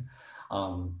checking.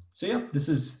 So yeah, this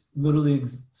is literally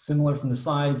similar from the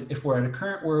slides. If we're at a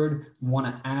current word, we want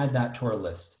to add that to our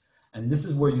list. And this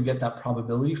is where you get that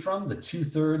probability from, the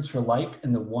 2/3 for like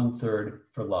and the 1/3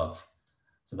 for love.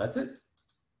 So that's it.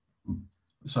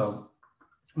 So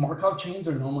Markov chains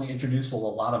are normally introduced with a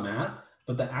lot of math,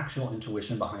 but the actual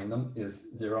intuition behind them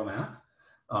is zero math.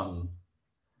 And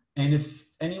if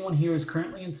anyone here is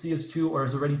currently in CS2 or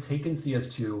has already taken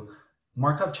CS2,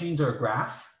 Markov chains are a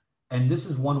graph. And this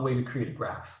is one way to create a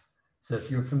graph. So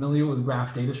if you're familiar with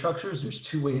graph data structures, there's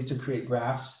two ways to create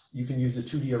graphs. You can use a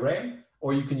 2D array,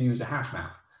 or you can use a hash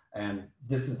map. And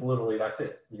this is literally, that's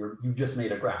it. You've just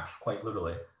made a graph, quite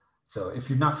literally. So if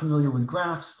you're not familiar with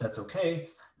graphs, that's okay.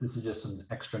 This is just some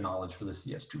extra knowledge for the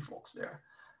CS2 folks there.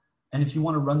 And if you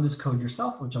want to run this code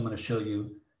yourself, which I'm going to show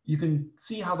you, you can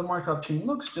see how the Markov chain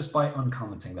looks just by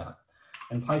uncommenting that.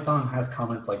 And Python has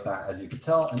comments like that, as you can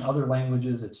tell. In other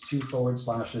languages, it's 2 forward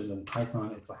slashes. In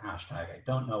Python, it's a hashtag. I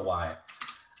don't know why,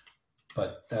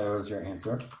 but there's your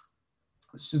answer.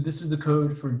 So this is the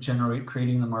code for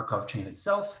creating the Markov chain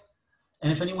itself.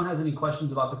 And if anyone has any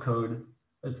questions about the code,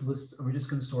 are we just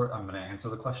going to store it? I'm going to answer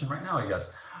the question right now, I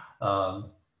guess.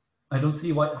 I don't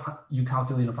see why you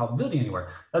calculate a probability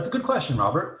anywhere. That's a good question,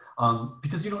 Robert,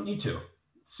 because you don't need to.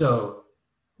 So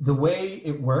the way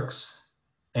it works,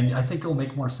 and I think it'll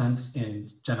make more sense in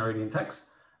generating text.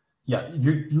 Yeah,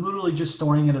 you're literally just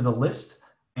storing it as a list.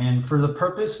 And for the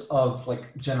purpose of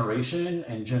like generation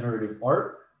and generative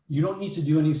art, you don't need to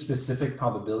do any specific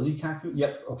probability calculation.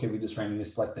 Yep, okay, we just randomly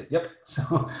select it. Yep,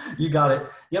 so you got it.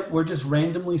 Yep, we're just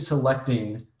randomly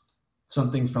selecting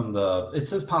something from it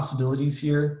says possibilities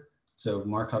here. So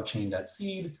Markov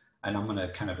chain.seed, and I'm gonna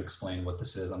kind of explain what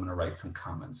this is. I'm gonna write some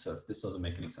comments. So if this doesn't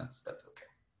make any sense, that's okay.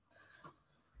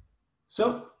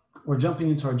 So we're jumping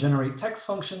into our generate text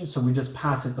function. So we just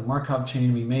pass it the Markov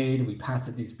chain we made. We pass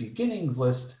it these beginnings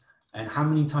list and how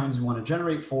many times we want to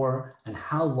generate for and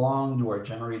how long do our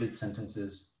generated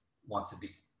sentences want to be.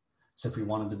 So if we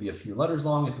wanted to be a few letters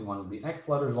long, if we wanted to be X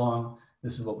letters long,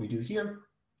 this is what we do here.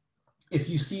 If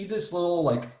you see this little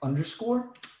like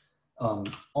underscore,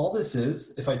 all this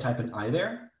is, if I type an I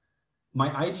there,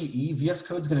 my IDE, VS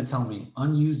Code is going to tell me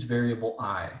unused variable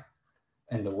I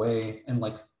and away. And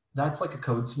like, that's like a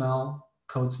code smell.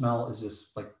 Code smell is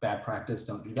just like bad practice.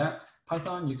 Don't do that.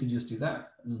 Python, you could just do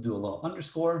that. You'll do a little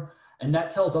underscore. And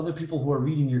that tells other people who are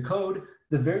reading your code,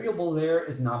 the variable there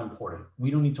is not important.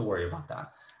 We don't need to worry about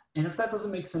that. And if that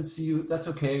doesn't make sense to you, that's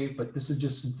okay. But this is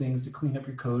just some things to clean up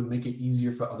your code, make it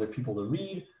easier for other people to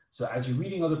read. So as you're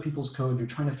reading other people's code, you're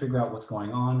trying to figure out what's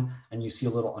going on and you see a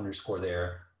little underscore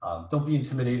there. Don't be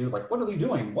intimidated, like, what are they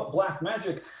doing? What black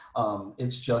magic?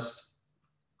 It's just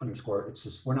underscore. It's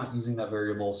just, we're not using that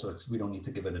variable, so we don't need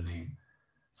to give it a name.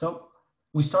 So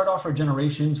we start off our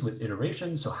generations with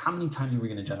iterations. So how many times are we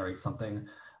going to generate something?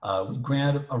 We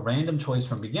grab a random choice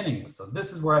from beginnings. So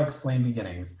this is where I explain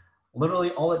beginnings.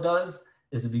 Literally all it does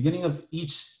is the beginning of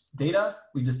each data,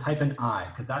 we just type in I,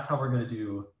 because that's how we're going to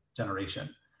do generation.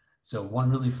 So one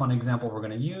really fun example we're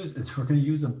going to use is we're going to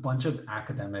use a bunch of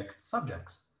academic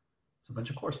subjects. So a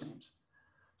bunch of course names.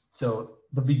 So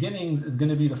the beginnings is going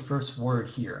to be the first word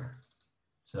here.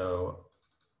 So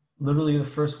literally the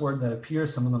first word that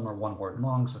appears, some of them are one word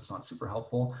long, so it's not super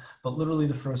helpful, but literally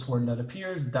the first word that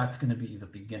appears, that's going to be the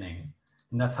beginning.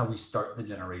 And that's how we start the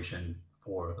generation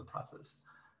for the process.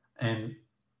 And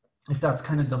if that's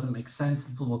kind of doesn't make sense,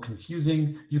 it's a little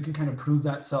confusing, you can kind of prove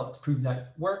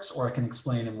that works, or I can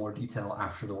explain in more detail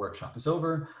after the workshop is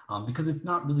over, because it's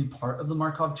not really part of the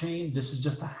Markov chain. This is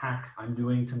just a hack I'm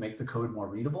doing to make the code more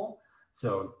readable.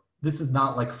 So this is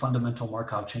not like fundamental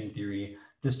Markov chain theory.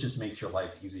 This just makes your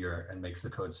life easier and makes the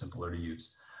code simpler to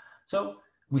use. So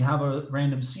we have a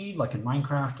random seed, like in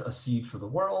Minecraft, a seed for the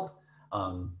world.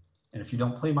 And if you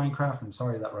don't play Minecraft, I'm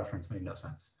sorry, that reference made no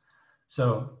sense.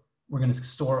 So we're going to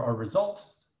store our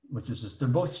result, which is just, they're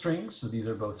both strings. So these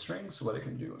are both strings. So what I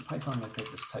can do in Python, I could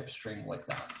just type string like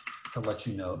that to let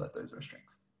you know that those are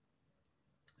strings.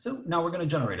 So now we're going to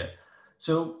generate it.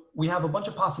 So we have a bunch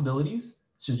of possibilities.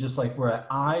 So just like we're at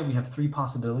I, we have 3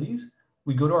 possibilities.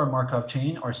 We go to our Markov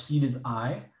chain, our seed is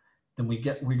I, then we're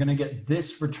going to get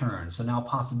this return. So now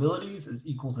possibilities is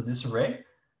equal to this array.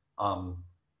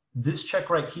 This check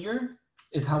right here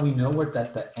is how we know we're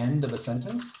at the end of a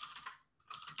sentence.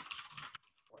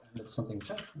 Of something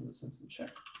check, check.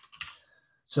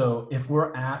 So if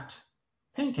we're at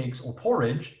pancakes or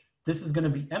porridge, this is going to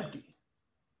be empty.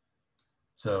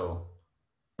 So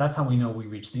that's how we know we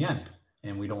reached the end.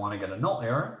 And we don't want to get a null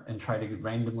error and try to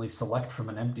randomly select from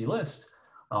an empty list.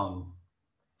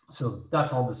 So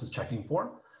that's all this is checking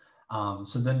for.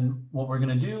 So then what we're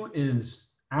going to do is,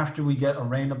 after we get a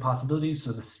random possibility,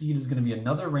 so the seed is going to be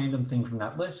another random thing from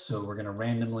that list. So we're going to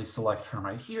randomly select from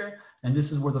right here. And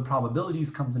this is where the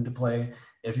probabilities comes into play.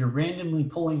 If you're randomly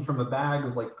pulling from a bag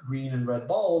of like green and red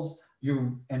balls,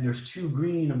 and there's 2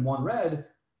 green and 1 red,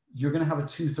 you're going to have a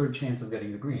 2/3 chance of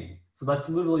getting the green. So that's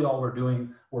literally all we're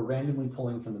doing. We're randomly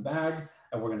pulling from the bag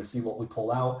and we're going to see what we pull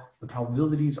out. The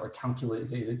probabilities are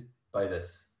calculated by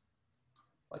this,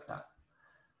 like that.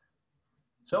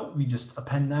 So we just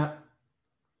append that.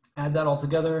 Add that all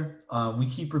together. We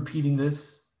keep repeating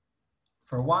this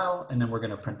for a while, and then we're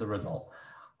going to print the result.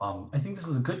 I think this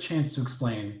is a good chance to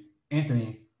explain,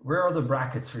 Anthony, where are the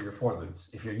brackets for your for loops?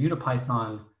 If you're new to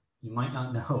Python, you might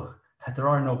not know that there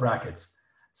are no brackets.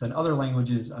 So in other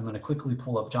languages, I'm going to quickly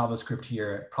pull up JavaScript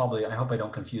here. Probably, I hope I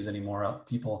don't confuse any more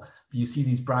people. But you see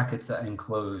these brackets that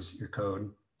enclose your code.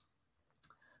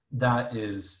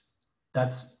 That's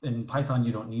in Python,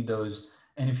 you don't need those.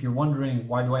 And if you're wondering,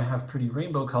 why do I have pretty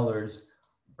rainbow colors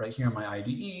right here in my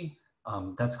IDE,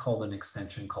 that's called an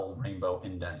extension called rainbow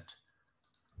indent.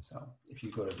 So if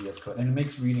you go to VS Code, and it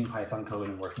makes reading Python code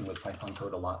and working with Python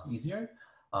code a lot easier,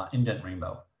 indent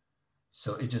rainbow.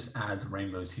 So it just adds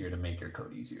rainbows here to make your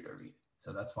code easier to read.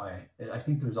 So that's why I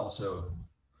think there's also,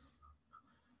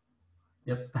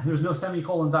 yep, there's no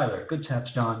semicolons either. Good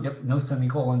catch, John. Yep, no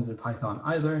semicolons in Python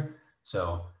either.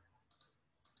 So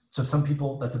some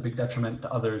people, that's a big detriment.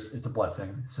 To others, it's a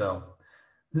blessing. So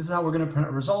this is how we're going to print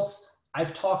our results.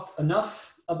 I've talked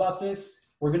enough about this.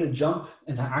 We're going to jump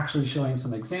into actually showing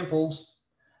some examples.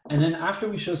 And then after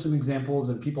we show some examples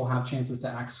and people have chances to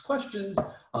ask questions,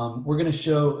 we're going to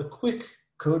show a quick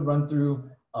code run through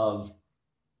of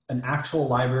an actual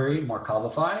library,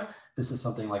 Markovify. This is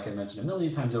something, like I mentioned a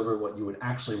million times over, what you would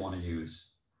actually want to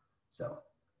use. So,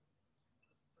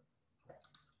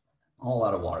 all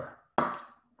out of water.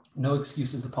 No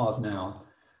excuses to pause now.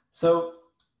 So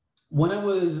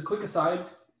quick aside,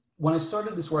 when I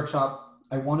started this workshop,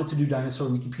 I wanted to do dinosaur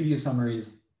Wikipedia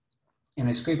summaries, and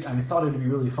I scraped, and I thought it'd be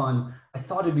really fun. I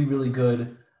thought it'd be really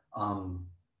good.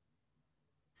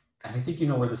 And I think you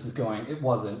know where this is going. It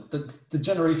wasn't. The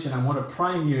generation, I want to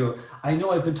prime you. I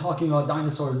know I've been talking about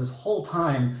dinosaurs this whole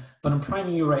time, but I'm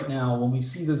priming you right now. When we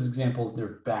see those examples,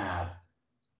 they're bad.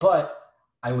 But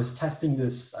I was testing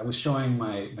this. I was showing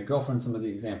my girlfriend some of the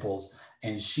examples,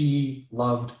 and she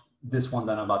loved this one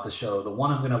that I'm about to show, the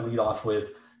one I'm going to lead off with.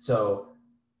 So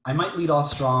I might lead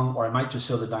off strong, or I might just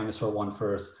show the dinosaur one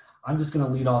first. I'm just going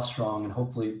to lead off strong, and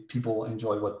hopefully people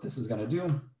enjoy what this is going to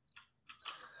do.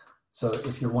 So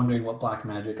if you're wondering what black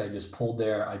magic I just pulled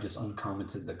there, I just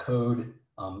uncommented the code.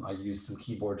 I used some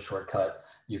keyboard shortcut.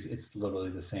 It's literally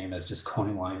the same as just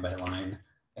going line by line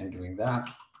and doing that.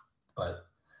 But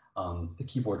the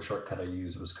keyboard shortcut I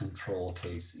used was Control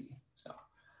KC. So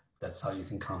that's how you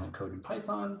can comment code in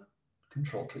Python,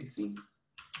 Control KC,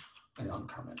 and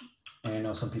uncomment. And I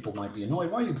know some people might be annoyed,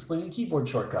 why are you explaining keyboard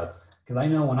shortcuts? Because I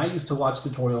know when I used to watch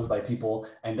tutorials by people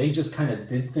and they just kind of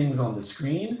did things on the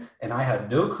screen and I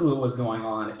had no clue what was going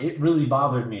on, it really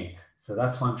bothered me. So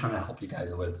that's what I'm trying to help you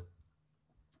guys with.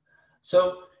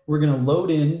 So we're going to load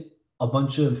in a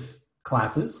bunch of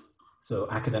classes. So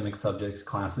academic subjects,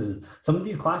 classes. Some of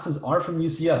these classes are from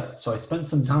UCF. So I spent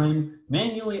some time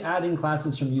manually adding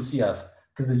classes from UCF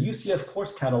because the UCF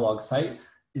course catalog site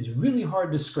is really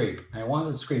hard to scrape. I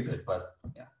wanted to scrape it, but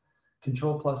yeah.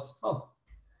 Control plus, oh,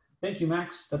 thank you,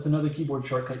 Max. That's another keyboard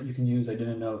shortcut you can use. I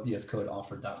didn't know VS Code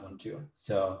offered that one too.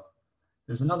 So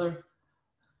there's another.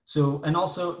 So, and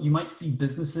also you might see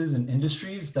businesses and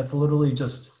industries. That's literally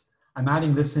just, I'm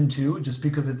adding this in too, just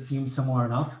because it seems similar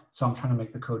enough. So I'm trying to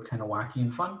make the code kind of wacky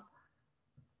and fun.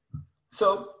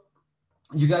 So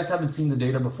you guys haven't seen the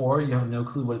data before. You have no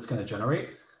clue what it's going to generate.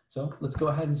 So let's go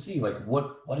ahead and see, like,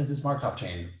 what is this Markov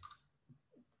chain?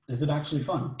 Is it actually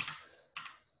fun?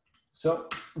 So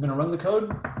we're going to run the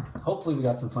code. Hopefully we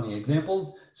got some funny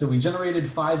examples. So we generated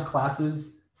 5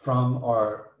 classes from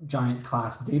our giant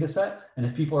class data set. And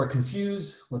if people are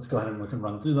confused, let's go ahead and we can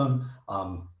run through them.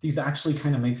 These actually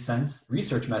kind of make sense.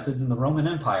 Research methods in the Roman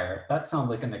Empire. That sounds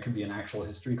like it could be an actual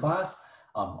history class.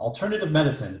 Alternative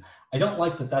medicine. I don't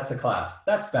like that that's a class.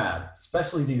 That's bad,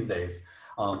 especially these days.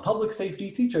 Public safety,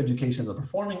 teacher education, the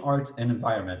performing arts, and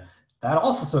environment. That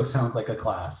also sounds like a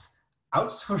class.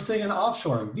 Outsourcing and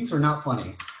offshoring. These are not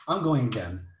funny. I'm going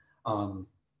again.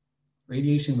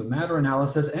 Radiation with matter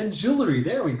analysis and jewelry.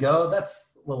 There we go.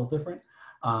 That's a little different.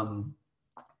 None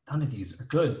of these are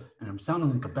good. And I'm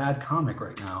sounding like a bad comic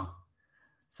right now.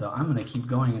 So I'm going to keep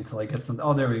going until I get some.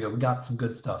 Oh, there we go. We got some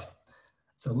good stuff.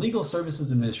 So legal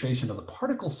services administration of the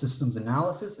particle systems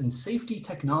analysis and safety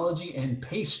technology and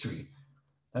pastry.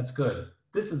 That's good.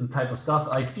 This is the type of stuff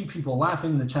I see people laughing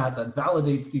in the chat that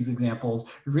validates these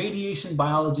examples. Radiation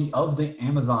biology of the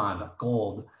Amazon,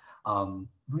 gold.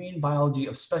 Marine biology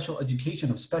of special education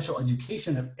of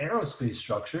aerospace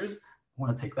structures. I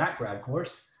want to take that grad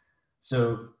course.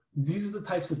 So these are the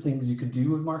types of things you could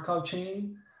do with Markov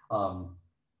chain.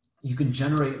 You can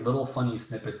generate little funny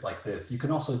snippets like this. You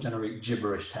can also generate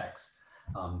gibberish text.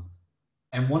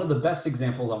 And one of the best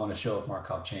examples I want to show of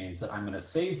Markov chains that I'm going to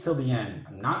save till the end,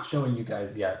 I'm not showing you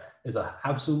guys yet, is an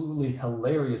absolutely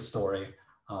hilarious story.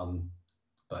 So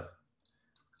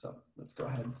let's go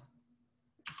ahead.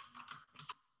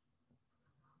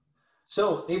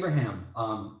 So Abraham,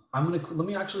 let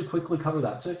me actually quickly cover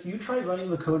that. So if you try running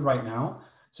the code right now,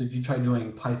 so if you try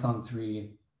doing Python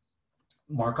 3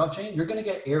 Markov chain, you're going to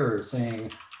get errors saying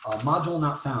module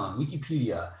not found,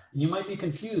 Wikipedia. And you might be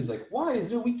confused, like, why is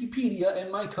there Wikipedia in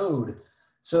my code?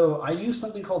 So I use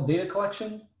something called data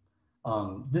collection.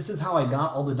 This is how I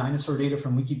got all the dinosaur data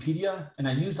from Wikipedia. And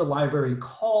I used a library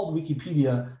called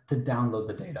Wikipedia to download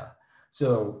the data.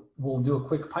 So we'll do a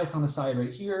quick Python aside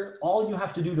right here. All you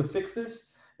have to do to fix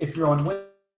this, if you're on Windows.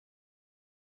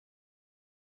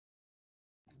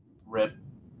 RIP.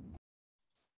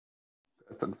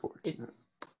 That's unfortunate.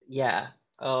 Yeah.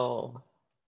 Oh.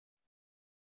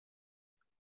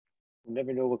 You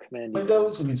never know what command.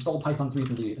 Windows and install Python 3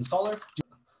 through the installer.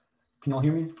 Can y'all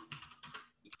hear me?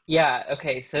 Yeah.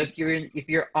 Okay. So if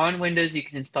you're on Windows, you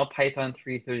can install Python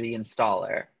 3 through the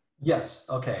installer. Yes.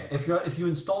 Okay. If you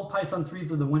install Python 3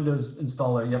 through the Windows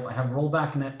installer, yep, I have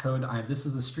rollback netcode. This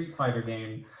is a Street Fighter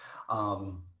game,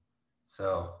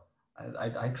 so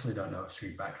I actually don't know if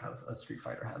Street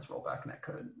Fighter has rollback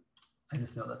netcode. I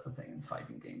just know that's a thing in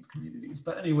fighting game communities.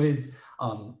 But anyways,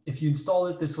 if you install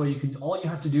it this way, all you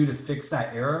have to do to fix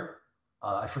that error.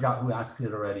 I forgot who asked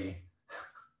it already.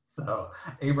 So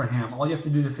Abraham, all you have to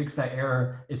do to fix that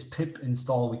error is pip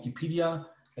install Wikipedia.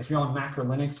 If you're on Mac or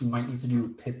Linux, you might need to do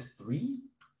pip 3.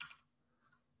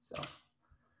 So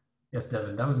yes,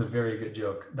 Devin, that was a very good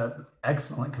joke. That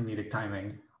excellent comedic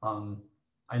timing.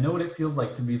 I know what it feels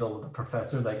like to be the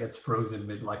professor that gets frozen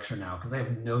mid-lecture now, because I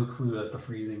have no clue that the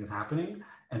freezing is happening.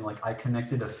 And like I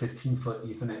connected a 15-foot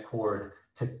Ethernet cord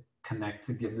to connect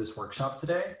to give this workshop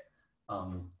today.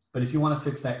 But if you want to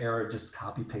fix that error, just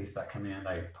copy paste that command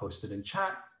I posted in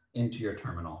chat into your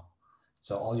terminal.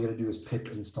 So all you got to do is pip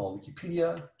install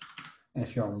Wikipedia. And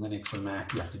if you're on Linux or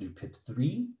Mac, you have to do pip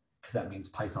 3, because that means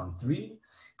Python 3,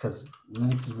 because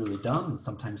Linux is really dumb and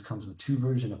sometimes comes with 2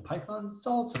 versions of Python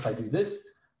installed. So if I do this,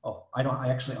 oh, I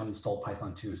actually uninstalled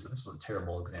Python 2, so this is a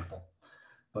terrible example.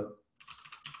 But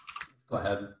let's go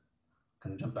ahead, I'm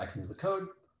gonna jump back into the code.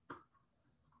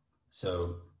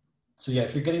 So yeah,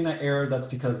 if you're getting that error, that's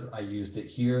because I used it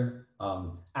here.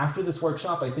 After this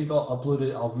workshop, I think I'll upload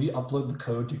it, I'll re-upload the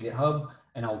code to GitHub,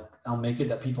 and I'll make it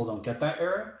that people don't get that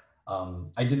error.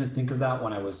 I didn't think of that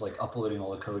when I was like uploading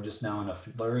all the code just now in a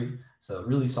flurry. So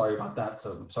really sorry about that.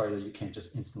 So I'm sorry that you can't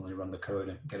just instantly run the code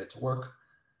and get it to work.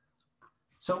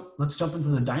 So let's jump into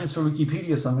the dinosaur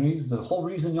Wikipedia summaries, the whole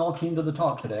reason y'all came to the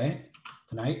talk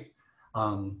tonight.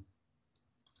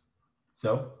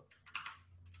 So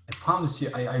I promise you,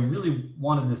 I really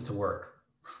wanted this to work.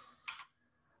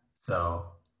 So,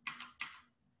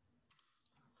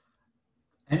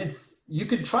 and you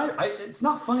could try, it's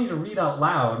not funny to read out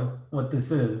loud what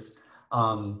this is,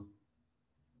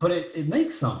 but it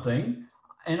makes something.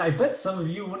 And I bet some of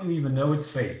you wouldn't even know it's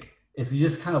fake. If you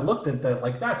just kind of looked at that,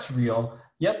 like that's real.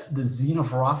 Yep, the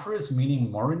Xenophorophorus,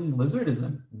 meaning Morony lizard, is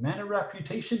a mana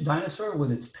reputation dinosaur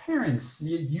with its parents.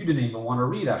 You didn't even want to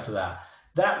read after that.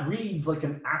 That reads like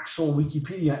an actual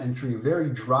Wikipedia entry, very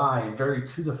dry and very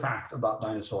to the fact about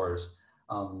dinosaurs.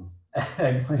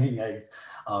 Egg laying eggs.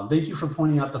 Thank you for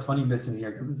pointing out the funny bits in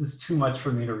here, because this is too much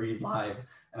for me to read live.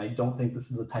 And I don't think this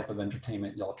is the type of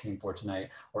entertainment y'all came for tonight,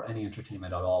 or any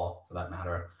entertainment at all, for that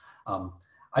matter.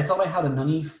 I thought I had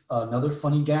another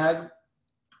funny gag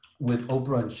with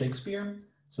Oprah and Shakespeare.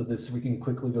 So we can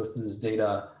quickly go through this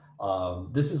data.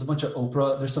 This is a bunch of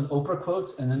Oprah, there's some Oprah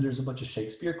quotes, and then there's a bunch of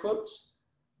Shakespeare quotes.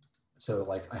 So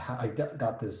like I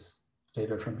got this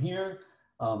data from here,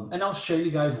 and I'll show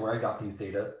you guys where I got these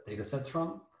data sets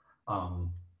from.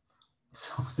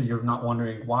 So you're not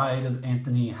wondering, why does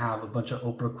Anthony have a bunch of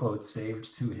Oprah quotes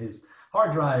saved to his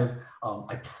hard drive?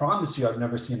 I promise you I've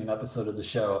never seen an episode of the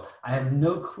show. I had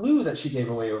no clue that she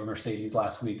gave away a Mercedes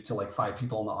last week to like 5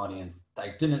 people in the audience.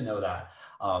 I didn't know that.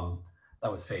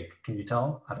 That was fake. Can you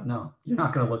tell? I don't know. You're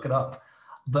not going to look it up.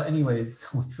 But anyways,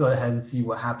 let's go ahead and see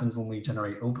what happens when we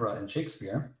generate Oprah and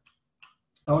Shakespeare.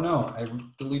 Oh no, I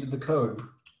deleted the code.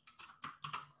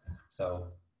 So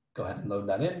go ahead and load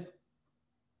that in.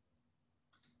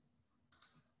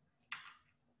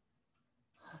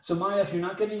 So Maya, if you're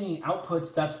not getting any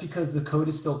outputs, that's because the code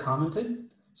is still commented.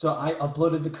 So I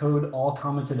uploaded the code all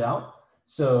commented out.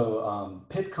 So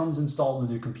pip comes installed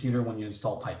with your computer when you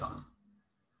install Python.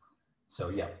 So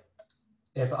yeah,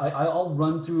 I'll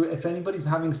run through, if anybody's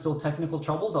having still technical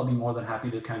troubles, I'll be more than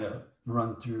happy to kind of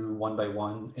run through one by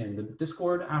one in the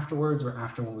Discord afterwards, or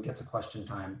after when we get to question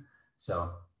time.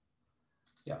 So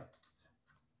yeah.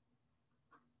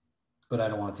 But I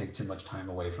don't want to take too much time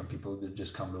away from people that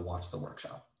just come to watch the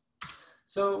workshop.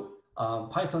 So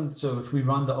Python, so if we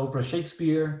run the Oprah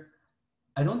Shakespeare,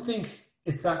 I don't think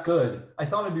it's that good. I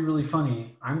thought it'd be really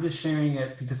funny. I'm just sharing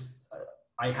it because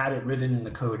I had it written in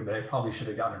the code, but I probably should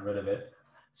have gotten rid of it.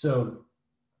 So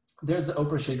there's the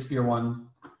Oprah Shakespeare one.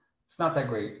 It's not that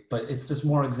great, but it's just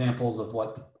more examples of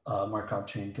what the Markov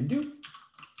chain can do.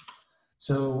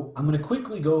 So I'm going to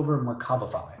quickly go over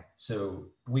Markovify. So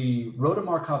we wrote a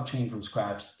Markov chain from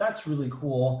scratch. That's really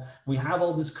cool. We have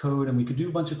all this code and we could do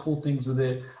a bunch of cool things with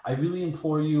it. I really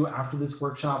implore you after this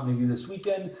workshop, maybe this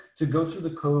weekend, to go through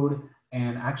the code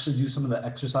and actually do some of the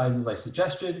exercises I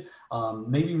suggested.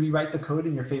 Maybe rewrite the code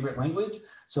in your favorite language.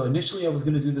 So initially I was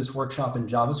going to do this workshop in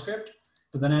JavaScript,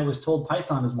 but then I was told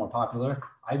Python is more popular.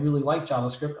 I really like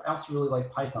JavaScript. I also really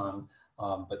like Python,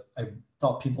 but I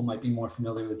thought people might be more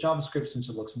familiar with JavaScript since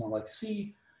it looks more like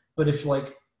C. But if you're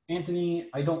like, Anthony,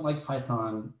 I don't like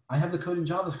Python, I have the code in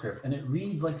JavaScript and it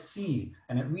reads like C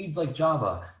and it reads like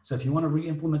Java. So if you want to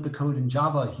re-implement the code in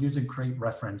Java, here's a great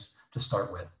reference to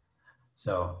start with.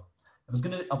 So I was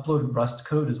going to upload Rust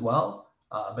code as well,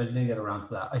 but I didn't get around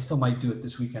to that. I still might do it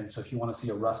this weekend. So if you want to see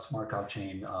a Rust Markov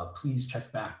chain, please check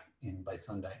back in by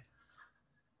Sunday.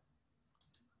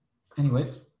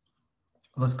 Anyways,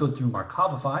 let's go through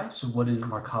Markovify. So what is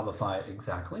Markovify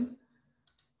exactly?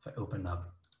 If I open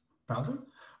up browser.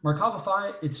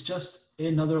 Markovify, it's just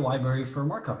another library for a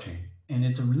Markov chain. And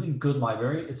it's a really good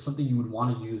library. It's something you would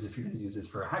want to use if you're going to use this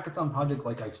for a hackathon project,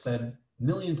 like I've said a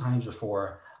million times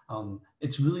before.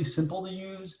 It's really simple to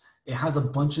use. It has a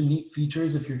bunch of neat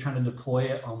features if you're trying to deploy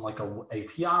it on like a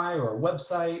API or a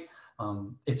website.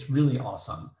 It's really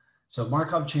awesome. So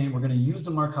Markov chain, we're going to use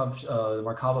the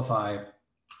Markovify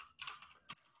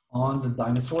on the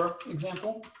dinosaur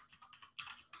example.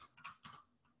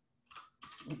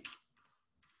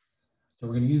 So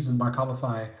we're going to use the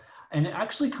Markovify, and it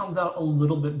actually comes out a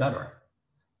little bit better,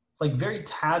 like very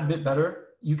tad bit better.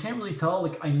 You can't really tell,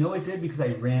 like I know it did because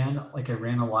I ran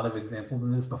a lot of examples of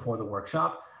this before the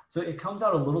workshop. So it comes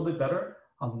out a little bit better.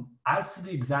 As to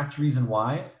the exact reason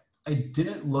why, I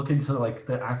didn't look into like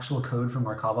the actual code for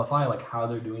Markovify, like how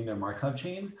they're doing their Markov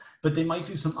chains, but they might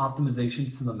do some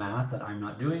optimizations to the math that I'm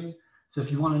not doing. So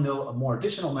if you want to know a more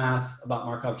additional math about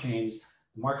Markov chains,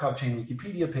 the Markov chain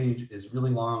Wikipedia page is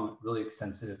really long, really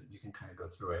extensive. You can kind of go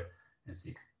through it and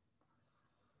see.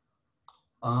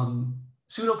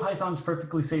 SudoPython is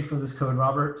perfectly safe for this code,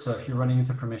 Robert. So if you're running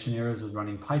into permission errors with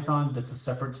running Python, that's a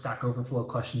separate Stack Overflow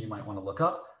question you might want to look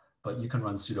up, but you can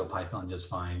run SudoPython just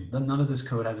fine. None of this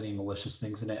code has any malicious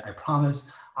things in it, I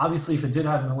promise. Obviously, if it did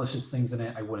have malicious things in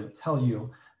it, I wouldn't tell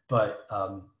you, but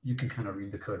you can kind of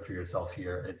read the code for yourself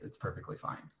here. It's perfectly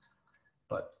fine.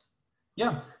 But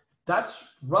yeah,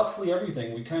 that's roughly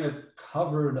everything. We kind of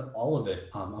covered all of it.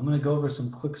 I'm going to go over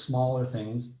some quick, smaller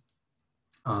things.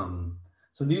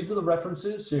 So these are the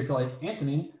references. So if you're like,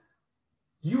 Anthony,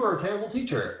 you are a terrible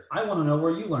teacher. I want to know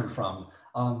where you learned from.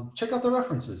 Check out the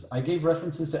references. I gave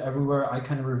references to everywhere I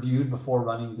kind of reviewed before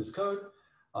running this code.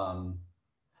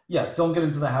 Yeah, don't get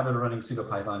into the habit of running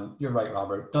SudoPython. You're right,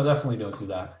 Robert. No, definitely don't do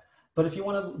that. But if you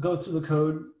want to go through the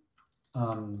code,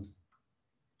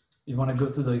 you want to go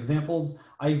through the examples.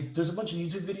 There's a bunch of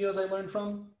YouTube videos I learned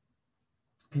from.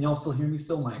 Can y'all still hear me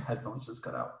still? My headphones just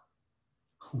cut out.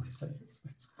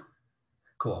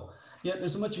 Cool. Yeah,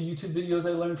 there's a bunch of YouTube videos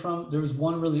I learned from. There was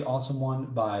one really awesome one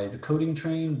by the Coding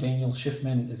Train. Daniel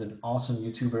Schiffman is an awesome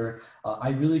YouTuber. I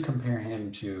really compare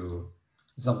him to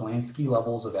Zamlansky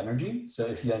levels of energy. So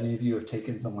if any of you have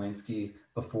taken Zamlansky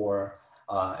before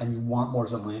and you want more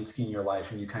Zamlansky in your life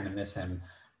and you kind of miss him,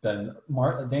 then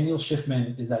Daniel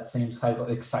Schiffman is that same type of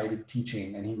excited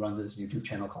teaching, and he runs this YouTube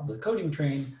channel called The Coding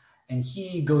Train. And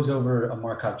he goes over a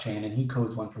Markov chain and he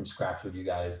codes one from scratch with you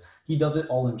guys. He does it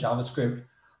all in JavaScript.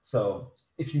 So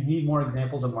if you need more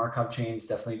examples of Markov chains,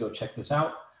 definitely go check this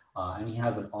out. And he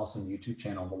has an awesome YouTube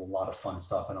channel with a lot of fun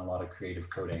stuff and a lot of creative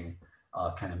coding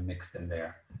kind of mixed in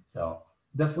there. So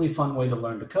definitely a fun way to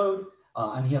learn to code.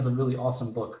 And he has a really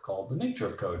awesome book called The Nature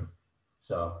of Code.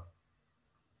 So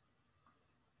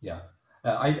yeah.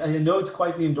 I know it's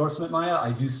quite the endorsement, Maya.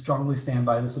 I do strongly stand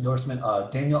by this endorsement.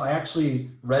 Daniel, I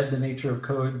actually read The Nature of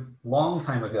Code long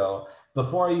time ago.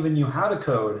 Before I even knew how to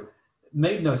code, it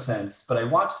made no sense, but I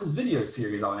watched his video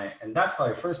series on it, and that's how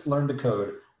I first learned to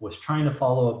code, was trying to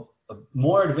follow a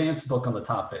more advanced book on the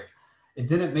topic. It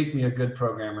didn't make me a good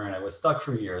programmer, and I was stuck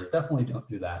for years. Definitely don't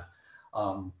do that.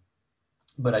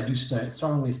 But I do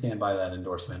strongly stand by that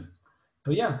endorsement.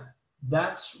 But yeah,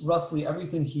 that's roughly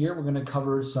everything here. We're going to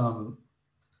cover some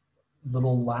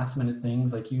little last minute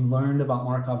things, like you learned about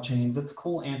Markov chains. That's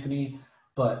cool, Anthony,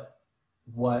 but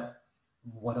what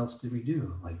else did we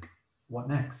do? Like, what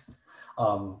next?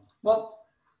 Well,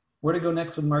 where to go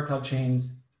next with Markov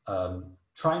chains?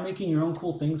 Try making your own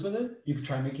cool things with it. You can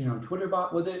try making your own Twitter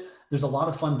bot with it. There's a lot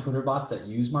of fun Twitter bots that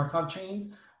use Markov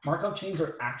chains. Markov chains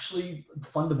are actually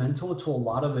fundamental to a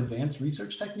lot of advanced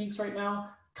research techniques right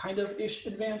now, kind of ish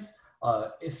advanced.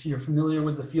 If you're familiar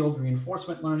with the field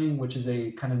reinforcement learning, which is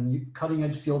a kind of new, cutting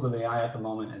edge field of AI at the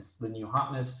moment, it's the new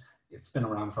hotness. It's been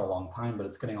around for a long time, but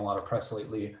it's getting a lot of press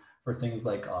lately for things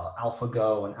like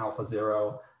AlphaGo and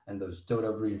AlphaZero and those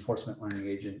Dodo reinforcement learning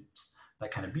agents that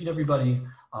kind of beat everybody.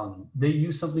 They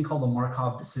use something called the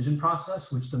Markov decision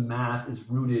process, which the math is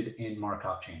rooted in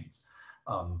Markov chains.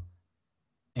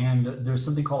 And there's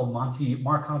something called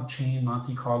Markov chain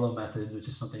Monte Carlo methods, which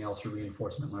is something else for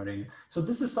reinforcement learning. So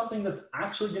this is something that's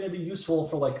actually going to be useful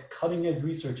for like cutting edge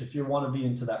research if you want to be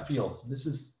into that field. This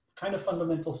is kind of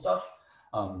fundamental stuff.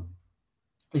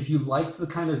 If you like the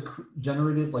kind of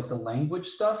generative, like the language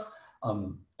stuff,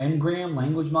 Ngram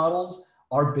language models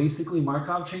are basically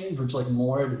Markov chains, which like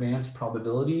more advanced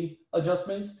probability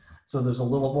adjustments. So there's a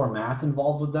little more math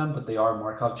involved with them, but they are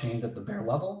Markov chains at the bare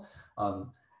level.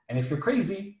 And if you're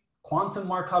crazy, quantum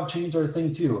Markov chains are a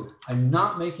thing too. I'm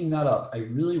not making that up. I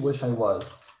really wish I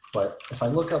was. But if I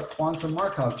look up quantum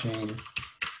Markov chain,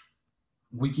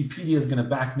 Wikipedia is going to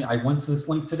back me. I went to this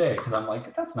link today because I'm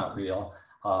like, that's not real.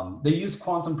 They use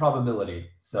quantum probability.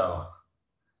 So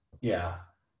Yeah,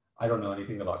 I don't know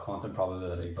anything about quantum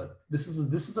probability, but this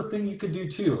is a thing you could do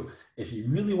too. If you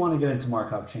really want to get into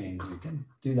Markov chains, you can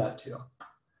do that too.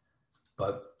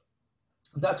 But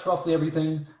that's roughly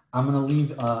everything. I'm gonna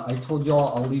leave, I told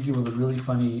y'all I'll leave you with a really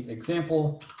funny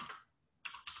example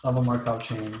of a Markov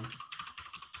chain.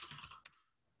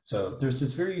 So there's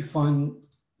this very fun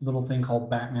little thing called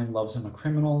Batman Loves Him a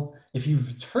Criminal. If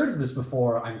you've heard of this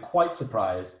before, I'm quite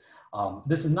surprised.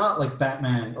 This is not like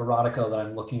Batman erotica that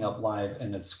I'm looking up live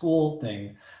in a school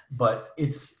thing, but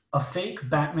it's a fake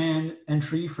Batman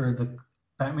entry for the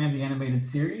Batman the Animated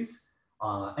Series.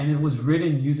 And it was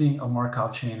written using a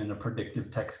Markov chain and a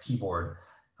predictive text keyboard.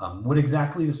 What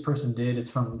exactly this person did,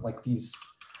 it's from like these,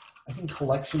 I think,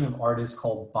 collection of artists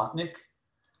called Botnik.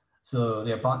 So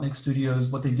they have Botnik Studios.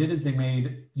 What they did is they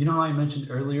made, you know how I mentioned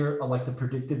earlier, like the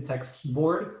predictive text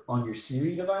keyboard on your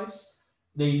Siri device?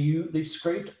 They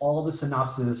scraped all the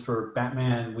synopses for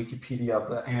Batman Wikipedia of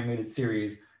the animated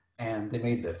series, and they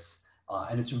made this.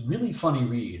 And it's a really funny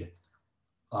read.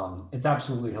 It's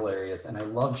absolutely hilarious, and I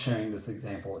love sharing this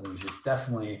example, and you should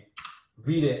definitely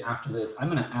read it after this. I'm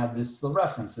gonna add this to the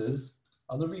references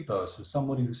of the repo, so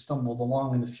somebody who stumbles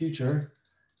along in the future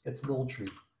gets a little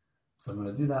treat. So I'm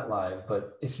gonna do that live,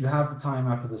 but if you have the time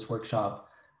after this workshop,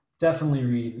 definitely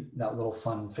read that little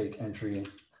fun fake entry.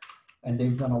 And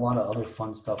they've done a lot of other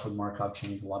fun stuff with Markov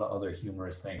chains, a lot of other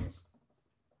humorous things.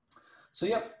 So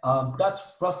yeah, that's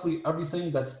roughly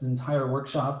everything. That's the entire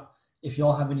workshop. If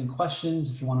y'all have any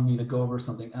questions, if you wanted me to go over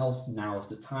something else, now is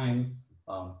the time.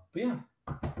 But yeah,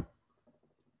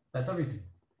 that's everything.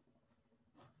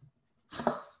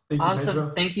 Thank you, Awesome.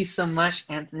 Pedro. Thank you so much,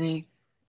 Anthony.